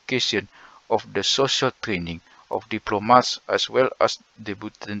justification of the social training of diplomats as well as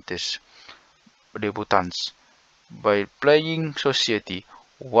debutants. By playing society,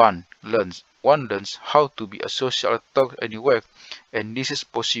 one learns how to be a social actor anywhere, and this is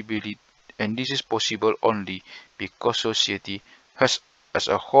possible only because society has, as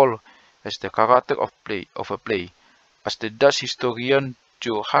a whole, has the character of a play, as the Dutch historian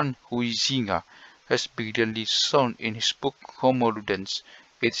Johan Huizinga has brilliantly shown in his book Homo Ludens.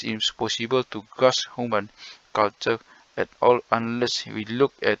 It is impossible to grasp human culture at all unless we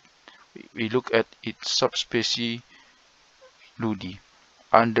look at its subspecies ludi.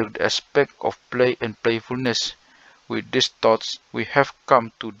 Under the aspect of play and playfulness, with these thoughts, we have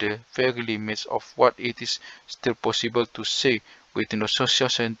come to the very limits of what it is still possible to say within a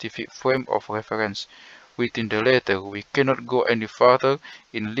social-scientific frame of reference. Within the latter, we cannot go any further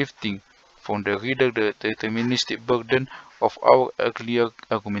in lifting from the reader the deterministic burden of our earlier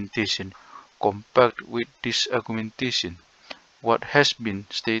argumentation. Compared with this argumentation, what has been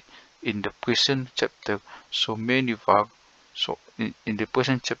stated in the present chapter in the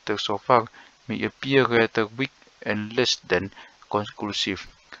present chapter so far may appear rather weak and less than conclusive.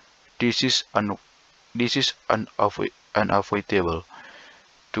 This is unavoidable.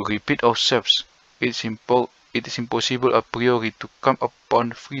 To repeat ourselves, it is impossible a priori to come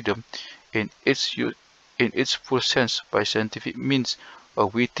upon freedom in its full sense by scientific means or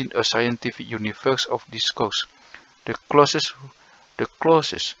within a scientific universe of discourse. The closest the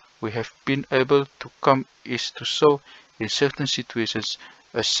closest we have been able to come is to show in certain situations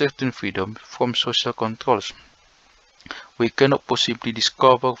a certain freedom from social controls. We cannot possibly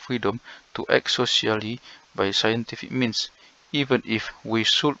discover freedom to act socially by scientific means, even if we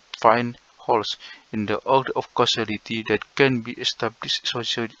should find holes in the order of causality that can be established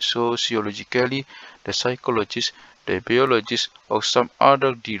sociologically. The psychologist, the biologist, or some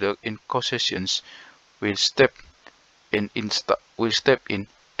other dealer in causations will step in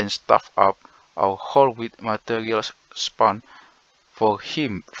and stuff up our hole with material spun for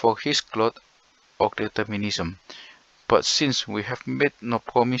his cloth of determinism. But since we have made no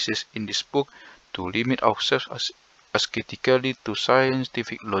promises in this book to limit ourselves ascetically to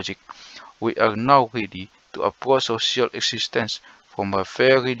scientific logic, we are now ready to approach social existence from a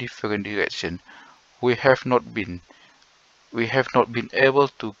very different direction. We have not been able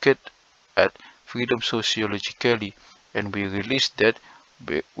to get at freedom sociologically, and we realize that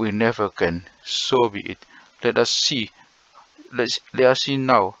we never can. So be it. Let us see. Let us see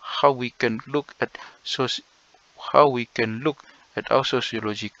now how we can look at our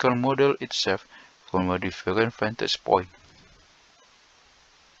sociological model itself from a different vantage point.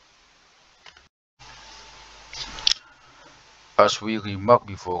 As we remarked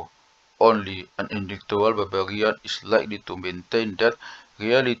before, only an intellectual barbarian is likely to maintain that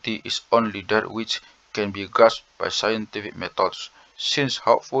reality is only that which can be grasped by scientific methods. Since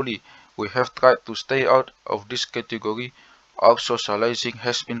hopefully we have tried to stay out of this category, our socializing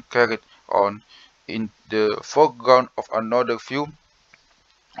has been carried on in the foreground of another view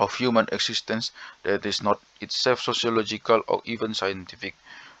of human existence that is not itself sociological or even scientific.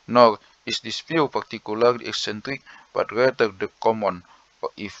 Nor is this view particularly eccentric, but rather the common, or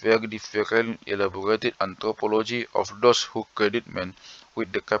if very different, elaborated anthropology of those who credit man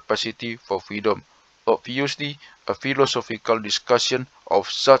with the capacity for freedom. Obviously, a philosophical discussion of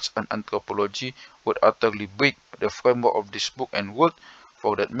such an anthropology would utterly break the framework of this book and would,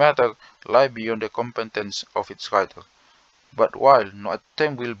 for that matter, lie beyond the competence of its writer. But while no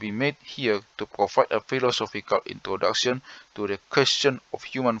attempt will be made here to provide a philosophical introduction to the question of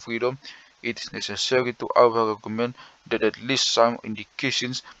human freedom, it is necessary to our argument that at least some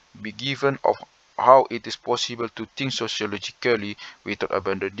indications be given of how it is possible to think sociologically without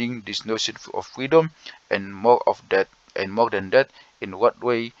abandoning this notion of freedom, and more than that, in what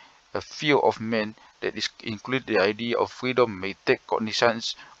way a view of men that is include the idea of freedom may take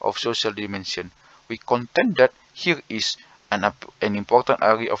cognizance of social dimension. We contend that here is an important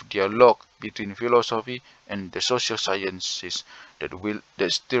area of dialogue between philosophy and the social sciences that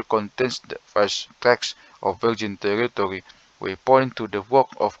still contains the vast tracts of virgin territory. We point to the work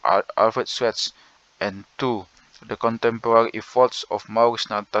of Alfred Schweitzer and to the contemporary efforts of Maurice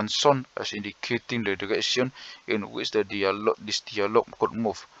Nathanson as indicating the direction in which this dialogue could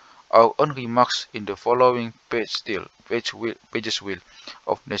move. Our own remarks in the following pages will,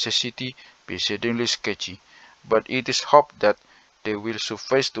 of necessity, be exceedingly sketchy, but it is hoped that they will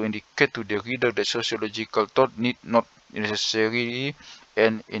suffice to indicate to the reader that sociological thought need not necessarily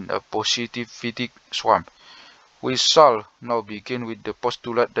end in a positivistic swamp. We shall now begin with the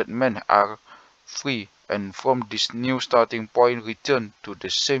postulate that men are free, and from this new starting point return to the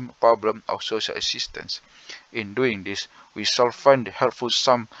same problem of social existence. In doing this, we shall find helpful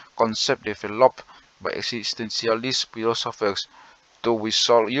some concepts developed by existentialist philosophers, though we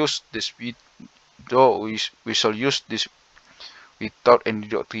shall use this without any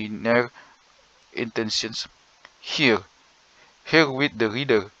doctrinaire intentions. Herewith the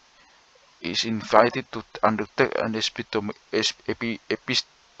reader is invited to undertake an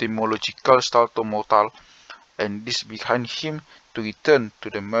epistemological salto mortal, and this behind him to return to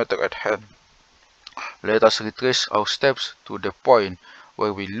the matter at hand. Let us retrace our steps to the point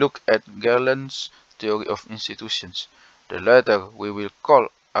where we look at Galen's theory of institutions. The latter we will call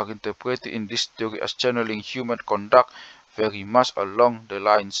are interpreted in this theory as channeling human conduct very much along the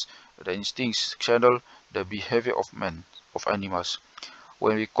lines the instincts channel the behavior of men, of animals.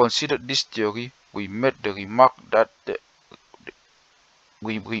 When we considered this theory, we made the remark that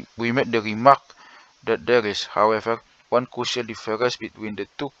there is, however, one crucial difference between the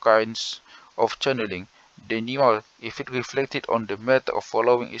two kinds of channeling. The animal, if it reflected on the matter of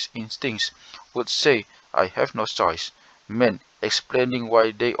following its instincts, would say, I have no choice. Men, explaining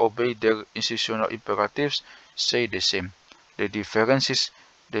why they obey their institutional imperatives, say the same. The difference is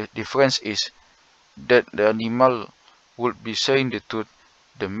that the animal would be saying the truth,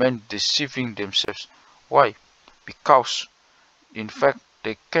 the men deceiving themselves. Why? Because in fact,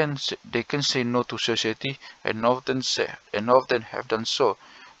 they can say no to society and often have done so.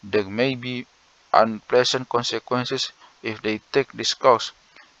 There may be unpleasant consequences if they take this course.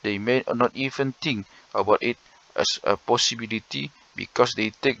 They may not even think about it as a possibility because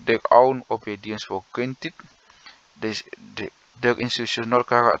they take their own obedience for granted. This, their institutional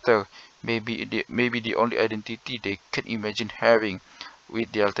character may be the only identity they can imagine having,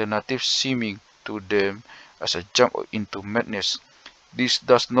 with the alternative seeming to them as a jump into madness. This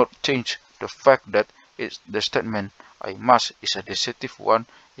does not change the fact that the statement "I must" is a deceptive one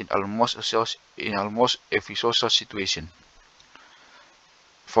in almost every social situation.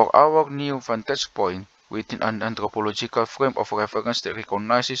 For our new vantage point within an anthropological frame of reference that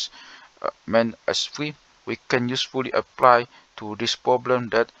recognizes man as free, we can usefully apply to this problem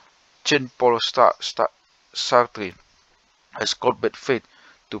that Jean-Paul Sartre has called bad faith.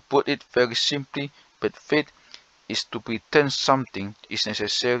 To put it very simply, bad faith is to pretend something is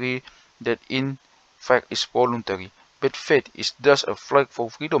necessary that in fact is voluntary. Bad faith is thus a flight for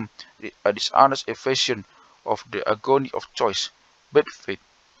freedom, a dishonest evasion of the agony of choice. Bad faith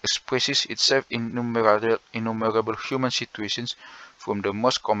expresses itself in innumerable human situations, from the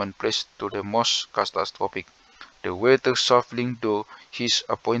most commonplace to the most catastrophic. The waiter shuffling through his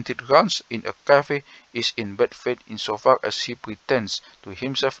appointed rounds in a cafe is in bad faith insofar as he pretends to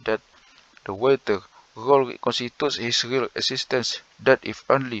himself that the waiter role constitutes his real existence, that if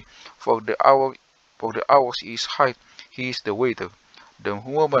only for the hours he is hired, he is the waiter. The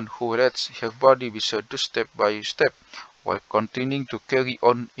woman who lets her body be seduced step by step while continuing to carry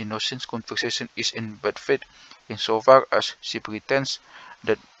on innocent conversation is in bad faith insofar as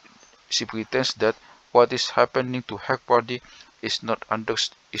that she pretends that what is happening to her body is not under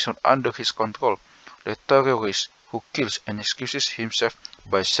his control. The terrorist who kills and excuses himself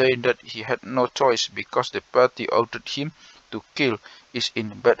by saying that he had no choice because the party ordered him to kill is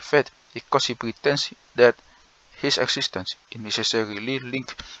in bad faith because he pretends that his existence is necessarily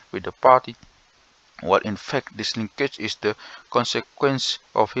linked with the party, while in fact this linkage is the consequence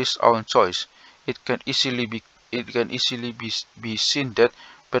of his own choice. It can easily be seen that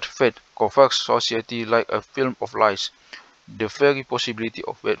bad faith covers society like a film of lies. The very possibility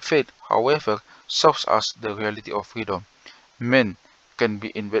of bad faith, however, shows us the reality of freedom. Man can be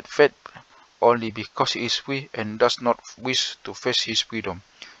in bad faith only because he is free and does not wish to face his freedom.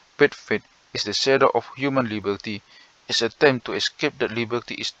 Bad faith is the shadow of human liberty. Its attempt to escape that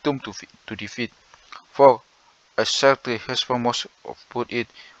liberty is doomed to defeat. For, as Sartre has famous put it,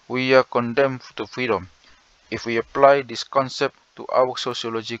 we are condemned to freedom. If we apply this concept to our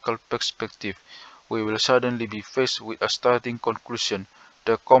sociological perspective, we will suddenly be faced with a startling conclusion.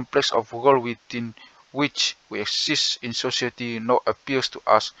 The complex of roles within which we exist in society now appears to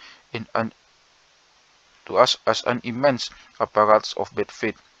us as an immense apparatus of bad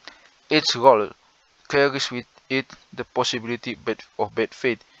faith. Each role carries with it the possibility of bad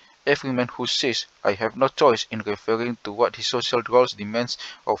faith. Every man who says, I have no choice in referring to what his social roles demands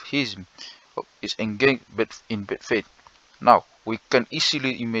of him is engaged in bad faith. Now, we can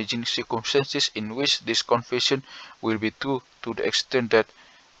easily imagine circumstances in which this confession will be true to the extent that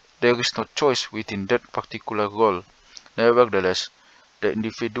there is no choice within that particular role. Nevertheless, the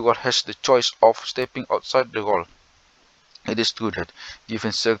individual has the choice of stepping outside the role. It is true that,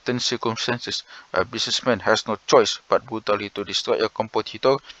 given certain circumstances, a businessman has no choice but brutally to destroy a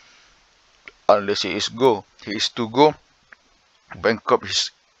competitor unless he is to go bankrupt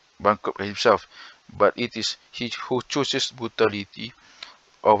himself. But it is he who chooses brutality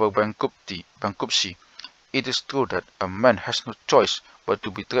over bankruptcy. It is true that a man has no choice but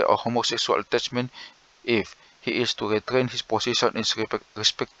to betray a homosexual attachment if he is to retain his position in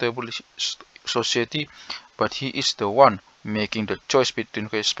respectable society, but he is the one making the choice between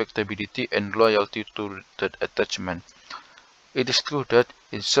respectability and loyalty to that attachment. It is true that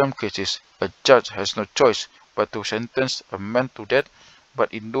in some cases a judge has no choice but to sentence a man to death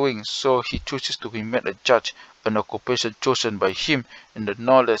but in doing so he chooses to remain a judge, an occupation chosen by him in the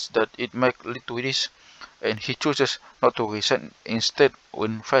knowledge that it might lead to this, and he chooses not to resign instead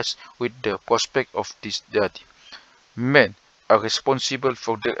when faced with the prospect of this death. Men are responsible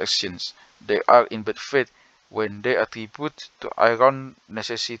for their actions. They are in bad faith when they attribute to iron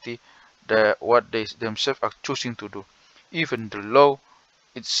necessity what they themselves are choosing to do. Even the law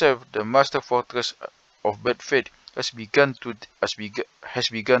itself, the master fortress of bad faith, has begun to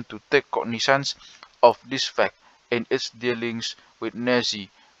take cognizance of this fact in its dealings with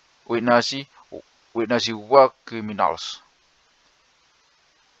with Nazi Nazi war criminals.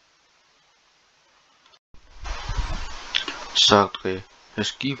 Sartre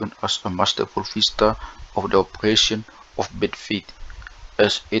has given us a masterful vista of the operation of bad faith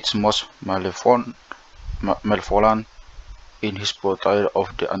as its most malevolent in his portrayal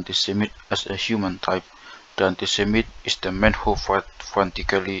of the antisemite as a human type. The antisemite is the man who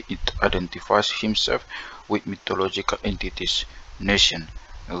frantically identifies himself with mythological entities, nation,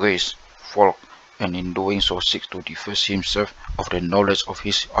 race, folk, and in doing so seeks to divest himself of the knowledge of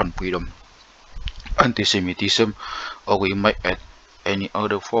his own freedom. Antisemitism, or we might add any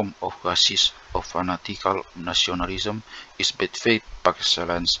other form of racism or fanatical nationalism, is bad faith par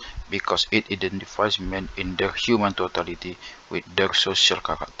excellence because it identifies men in their human totality with their social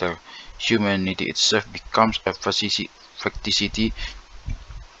character. Humanity itself becomes a facticity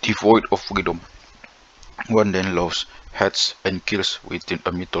devoid of freedom. One then loves, hates, and kills within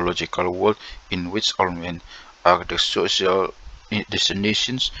a mythological world in which all men are the social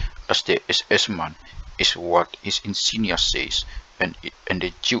destinations as the SS man is what his insignia says, and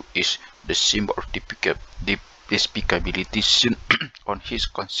the Jew is the symbol of despicability seen on his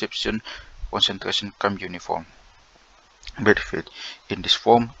concentration camp uniform. Bad faith in this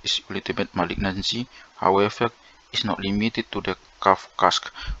form is ultimate malignancy, however, is not limited to the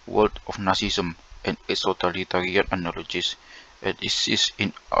Kafkaesque world of Nazism and its totalitarian analogies. It exists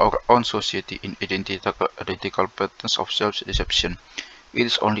in our own society in identical patterns of self-deception. It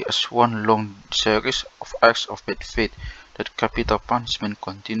is only as one long series of acts of bad faith that capital punishment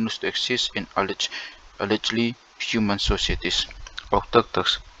continues to exist in allegedly human societies.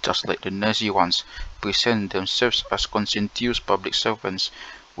 Autoctors, just like the Nazi ones, present themselves as conscientious public servants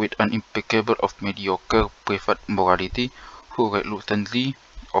with an impeccable of mediocre private morality who reluctantly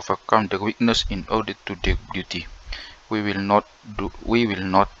overcome their weakness in order to do their duty. We will not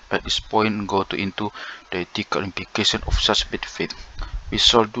at this point go into the ethical implication of such bad faith. We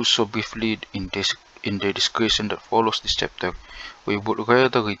shall do so briefly in the discussion that follows this chapter. We would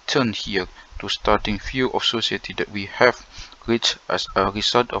rather return here to starting view of society that we have reached as a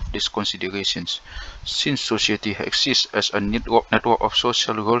result of these considerations. Since society exists as a network of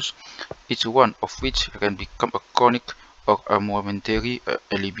social roles, each one of which can become a chronic or a momentary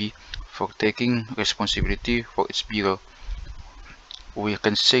alibi for taking responsibility for its bearer, we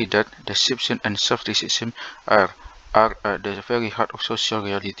can say that deception and self-deception are at the very heart of social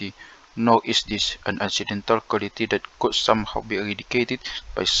reality, nor is this an accidental quality that could somehow be eradicated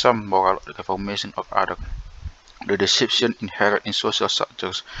by some moral reformation of others. The deception inherent in social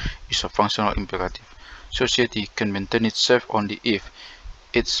structures is a functional imperative. Society can maintain itself only if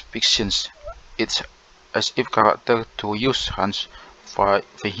its fictions, its as if character, to use Hans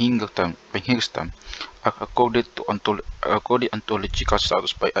Weinheimer's are accorded ontological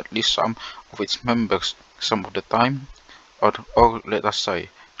status by at least some of its members some of the time, or let us say,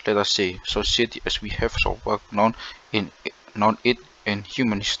 society as we have so far known it in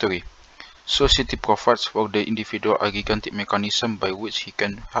human history. Society provides for the individual a gigantic mechanism by which he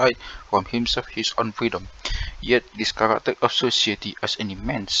can hide from himself his own freedom. Yet this character of society as an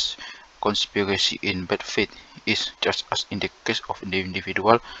immense conspiracy in bad faith is, just as in the case of the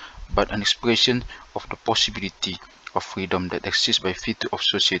individual, but an expression of the possibility of freedom that exists by virtue of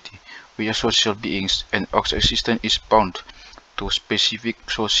society. We are social beings, and our existence is bound to specific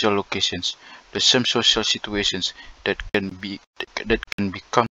social locations. The same social situations that can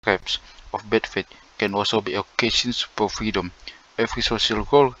become traps of bad faith can also be occasions for freedom. Every social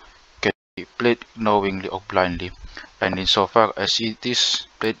role can be played knowingly or blindly, and insofar as it is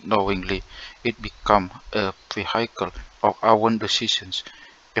played knowingly, it becomes a vehicle of our own decisions.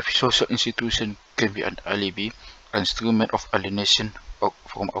 Every social institution can be an alibi, an instrument of alienation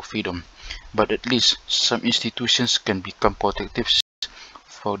from our freedom, but at least some institutions can become protective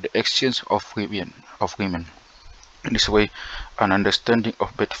for the actions of women. In this way, an understanding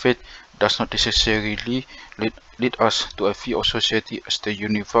of bad faith does not necessarily lead us to a view of society as the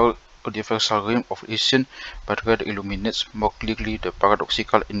universal realm of action, but rather illuminates more clearly the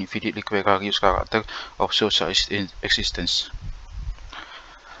paradoxical and infinitely gregarious character of social existence.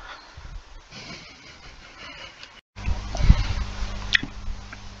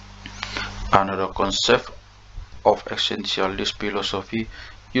 Another concept of existentialist philosophy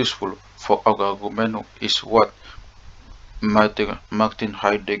useful for our argument is what Martin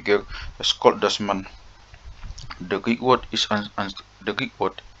Heidegger has called the man. The Greek word is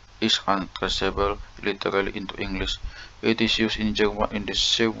untraceable literally into English. It is used in German in the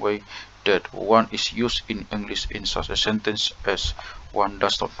same way that one is used in English in such a sentence as "one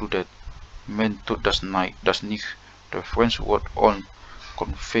does not do that", "man tut das nicht". The French word "on"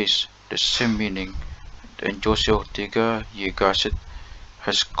 conveys the same meaning, and José Ortega y Gasset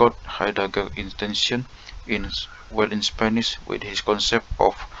has got Heidegger's intention in Spanish with his concept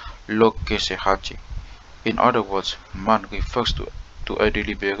of "lo que se hace". In other words, man refers to a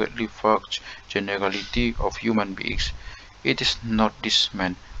deliberately vague generality of human beings. It is not this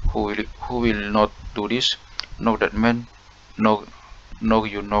man who will not do this, nor that man, nor, nor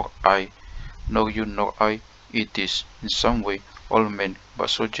you nor I. It is, in some way, all men, but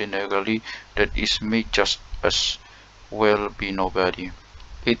so generally that it may just as well be nobody.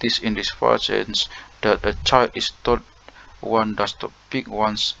 It is in this far sense that a child is taught one does not pick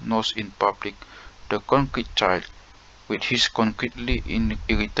one's nose in public. The concrete child, with his concretely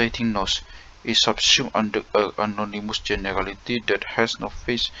irritating nose, is subsumed under an anonymous generality that has no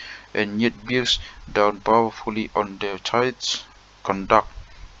face and yet bears down powerfully on the child's conduct.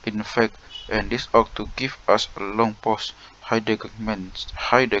 In fact, and this ought to give us a long pause,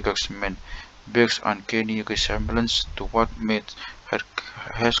 Heidegger's man bears uncanny resemblance to what Metz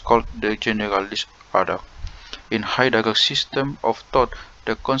has called the generalist other. In Heidegger's system of thought,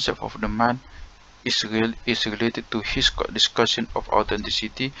 the concept of the man is related to his discussion of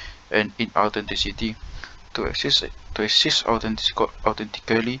authenticity and inauthenticity. To exist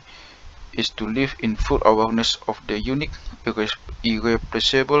authentically is to live in full awareness of the unique,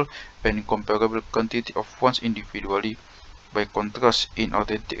 irreplaceable, and incomparable quantity of one's individuality. By contrast,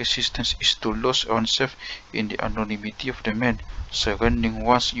 inauthentic existence is to lose oneself in the anonymity of the man, surrendering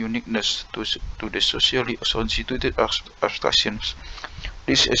one's uniqueness to the socially constituted abstractions.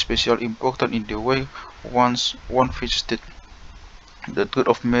 This is especially important in the way one feels that the truth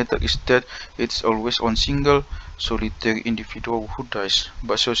of matter is that it is always one single, solitary individual who dies,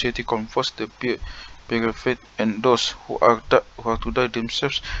 but society comforts the bereaved and those who are to die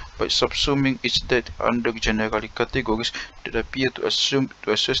themselves by subsuming its death under general categories that appear to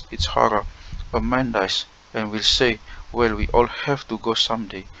assess its horror. A man dies, and will say, "Well, we all have to go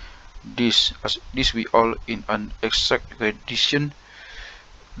someday." This we all in an exact rendition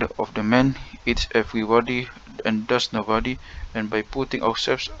of the man, it's everybody and does nobody, and by putting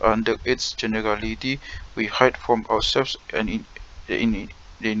ourselves under its generality, we hide from ourselves and in the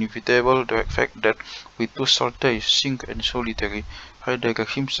inevitable the fact that we too solitary, sink and solitary. Heidegger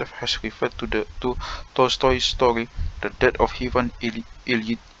himself has referred to Tolstoy's story, The Death of Ivan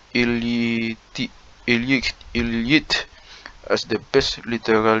Ilyich, as the best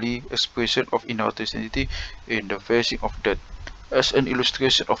literary expression of inauthenticity in the facing of death. As an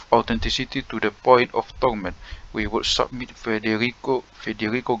illustration of authenticity to the point of torment, we would submit Federico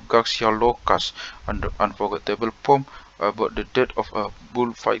Garcia Lorca's unforgettable poem about the death of a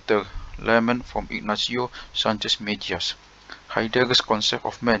bullfighter, Lament from Ignacio Sanchez Mejias. Heidegger's concept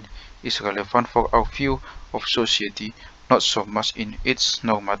of man is relevant for our view of society, not so much in its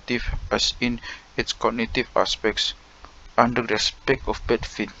normative as in its cognitive aspects. Under the aspect of bad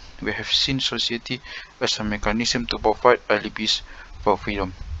faith, we have seen society as a mechanism to provide alibis for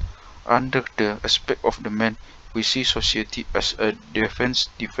freedom. Under the aspect of the man, we see society as a defense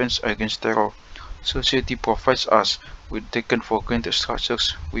against terror. Society provides us with taken for granted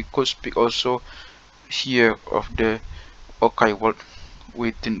structures. We could speak also here of the okay world,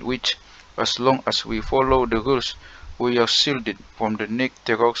 within which, as long as we follow the rules, we are shielded from the naked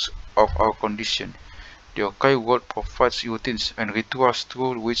terrors of our condition. The okay world provides routines and rituals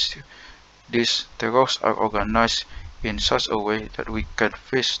through which these terrors are organized in such a way that we can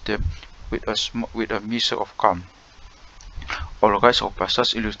face them with a measure of calm. All rites of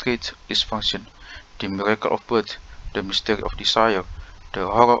passage illustrate this function: the miracle of birth, the mystery of desire, the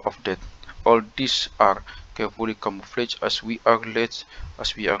horror of death. All these are carefully camouflaged as we are led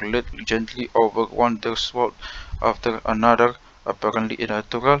gently over one threshold after another, apparently a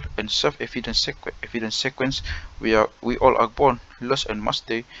natural and self-evident sequence. We all are born, lost and must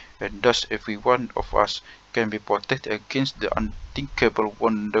die, and thus every one of us can be protected against the unthinkable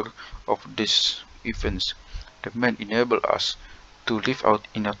wonder of these events. The man enables us to live out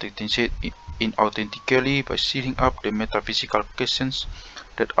inauthentically by sealing up the metaphysical questions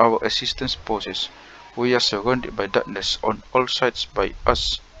that our existence poses. We are surrounded by darkness on all sides by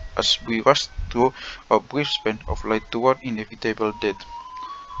us as we rush through a brief span of light toward inevitable death.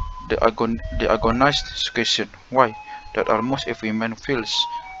 the agonized question why that almost every man feels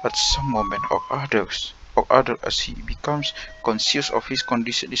at some moment or other as he becomes conscious of his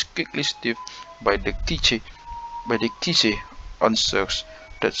condition is quickly stiffed by the cliche answers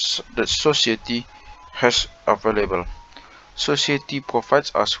that society has available. Society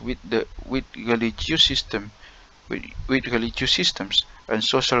provides us with with religious systems and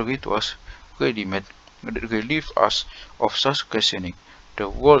social rituals ready-made that relieve us of such questioning. The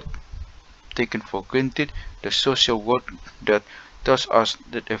world taken for granted, the social world that tells us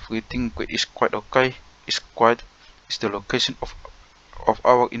that everything is quite okay, is the location of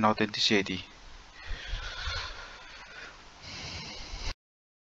our inauthenticity.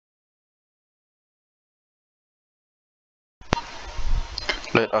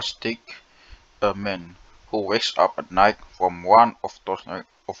 Let us take a man who wakes up at night from one of those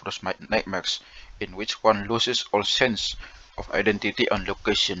nightmares in which one loses all sense of identity and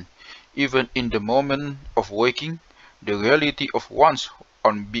location. Even in the moment of waking, the reality of one's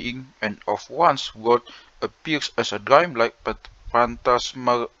own being and of one's world appears as a dream-like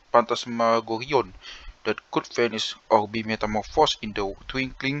phantasmagoria that could vanish or be metamorphosed in the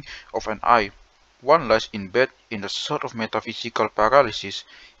twinkling of an eye. One lies in bed in a sort of metaphysical paralysis,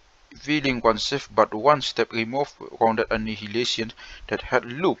 feeling oneself but one step removed from the annihilation that had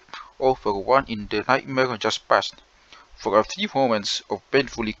looped over one in the nightmare just past. For a few moments of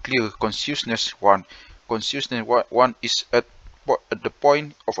painfully clear consciousness one is at the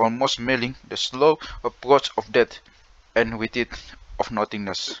point of almost smelling the slow approach of death, and with it of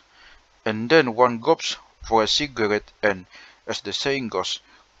nothingness. And then one gropes for a cigarette and, as the saying goes,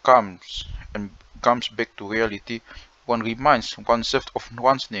 comes and comes back to reality. One reminds oneself of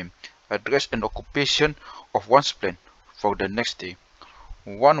one's name, address and occupation of one's plan for the next day.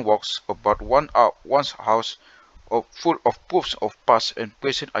 One walks about one's house full of proofs of past and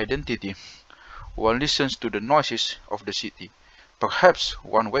present identity. One listens to the noises of the city. Perhaps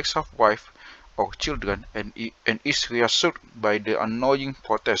one wakes up wife or children and is reassured by the annoying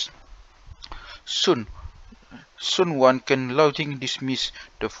protest. Soon, soon one can loudly dismiss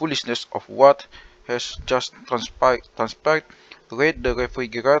the foolishness of what has just transpired, raid the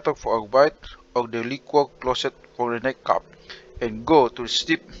refrigerator for a bite or the liquor closet for the nightcap, and go to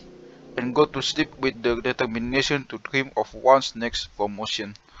sleep with the determination to dream of one's next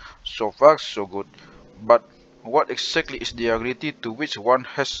promotion. So far, so good. But what exactly is the reality to which one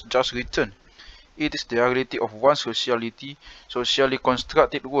has just returned? It is the reality of one's socially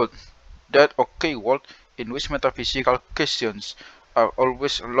constructed world, that okay world in which metaphysical questions are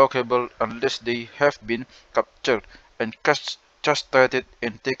always lockable unless they have been captured and castrated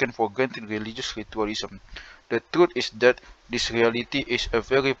and taken for granted religious ritualism. The truth is that this reality is a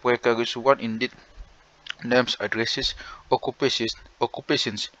very precarious one indeed. Names, addresses,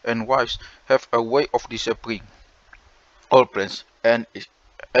 occupations, and wives have a way of disappearing. All plans and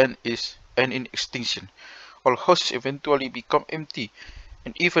in extinction. All houses eventually become empty,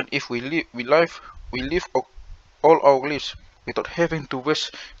 and even if we live all our lives without having to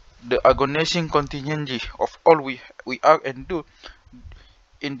waste the agonizing continuity of all we are and do.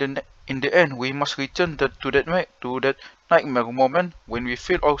 In the end, we must return to that nightmare moment when we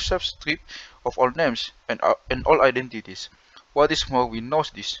feel ourselves stripped of all names and all identities. What is more, we know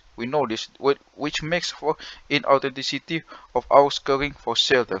this, which makes for inauthenticity of our scurrying for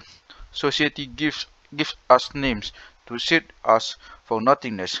shelter. Society gives us names to shield us for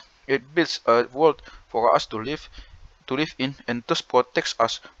nothingness. It builds a world for us to live in, and thus protects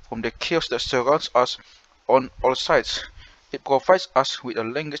us from the chaos that surrounds us on all sides. It provides us with a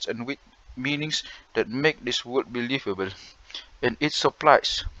language and with meanings that make this world believable, and it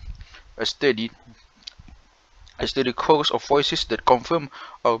supplies a steady, a steady chorus of voices that confirm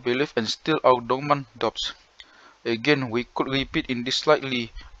our belief and still our dormant doubts. Again, we could repeat in this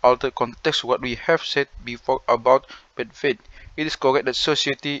slightly altered context what we have said before about bad faith. It is correct that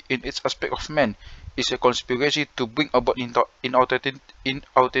society, in its aspect of man, is a conspiracy to bring about inauthentic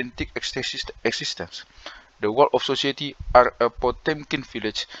existence. The wall of society are a Potemkin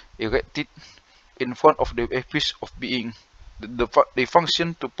village erected in front of the edifice of being. They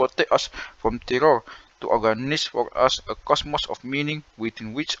function to protect us from terror, to organize for us a cosmos of meaning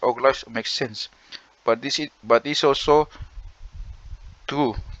within which our lives make sense. But this also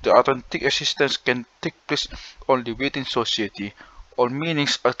true. The authentic existence can take place only within society. All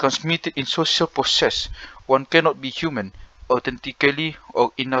meanings are transmitted in social process. One cannot be human, authentically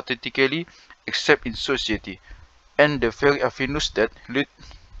or inauthentically, except in society. And the very avenues that lead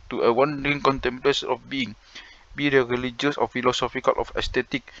to a wandering contemplation of being, be they religious or philosophical or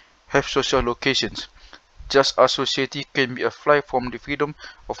aesthetic, have social locations. Just as society can be a fly from the freedom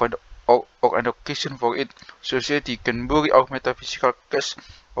of or an occasion for it, society can bury our metaphysical case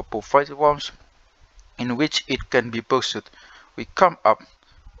or provide realms in which it can be pursued. We come up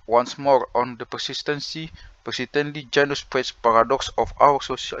once more on the persistently genus-based paradox of our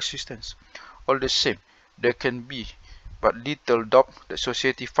social existence. All the same, there can be but little doubt that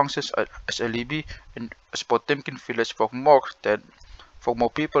society functions as a alibi and as Potemkin village for more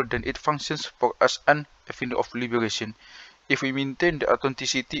people than it functions for as an avenue of liberation. If we maintain that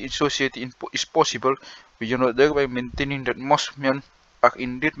authenticity in society is possible, we do not thereby maintaining that most men are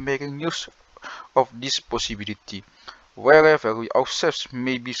indeed making use of this possibility. Wherever we ourselves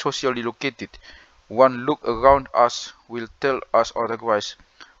may be socially located, one look around us will tell us otherwise.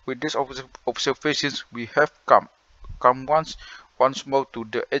 With these observations, we have come once more to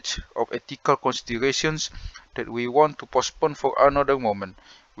the edge of ethical considerations that we want to postpone for another moment.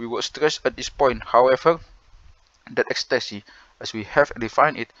 We will stress at this point, however, that ecstasy, as we have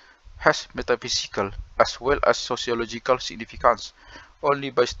defined it, has metaphysical as well as sociological significance.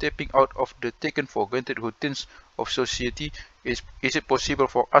 Only by stepping out of the taken for granted routines of society is it possible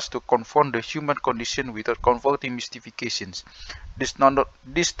for us to confront the human condition without comforting mystifications. This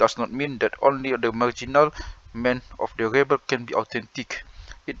does not mean that only the marginal men of the rebel can be authentic.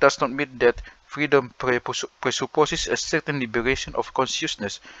 It does not mean that freedom presupposes a certain liberation of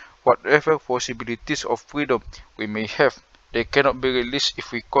consciousness. Whatever possibilities of freedom we may have, they cannot be released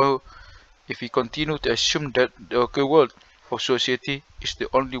if we continue to assume that the world of society is the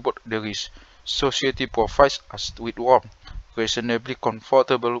only what there is. Society provides us with warm, reasonably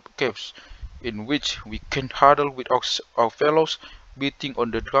comfortable caves in which we can huddle with our fellows, beating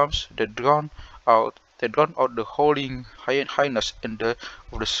on the drums that drown out the howling highness of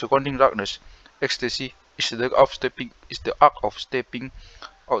the surrounding darkness. Ecstasy is the act of stepping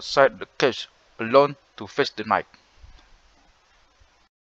outside the caves alone to face the night.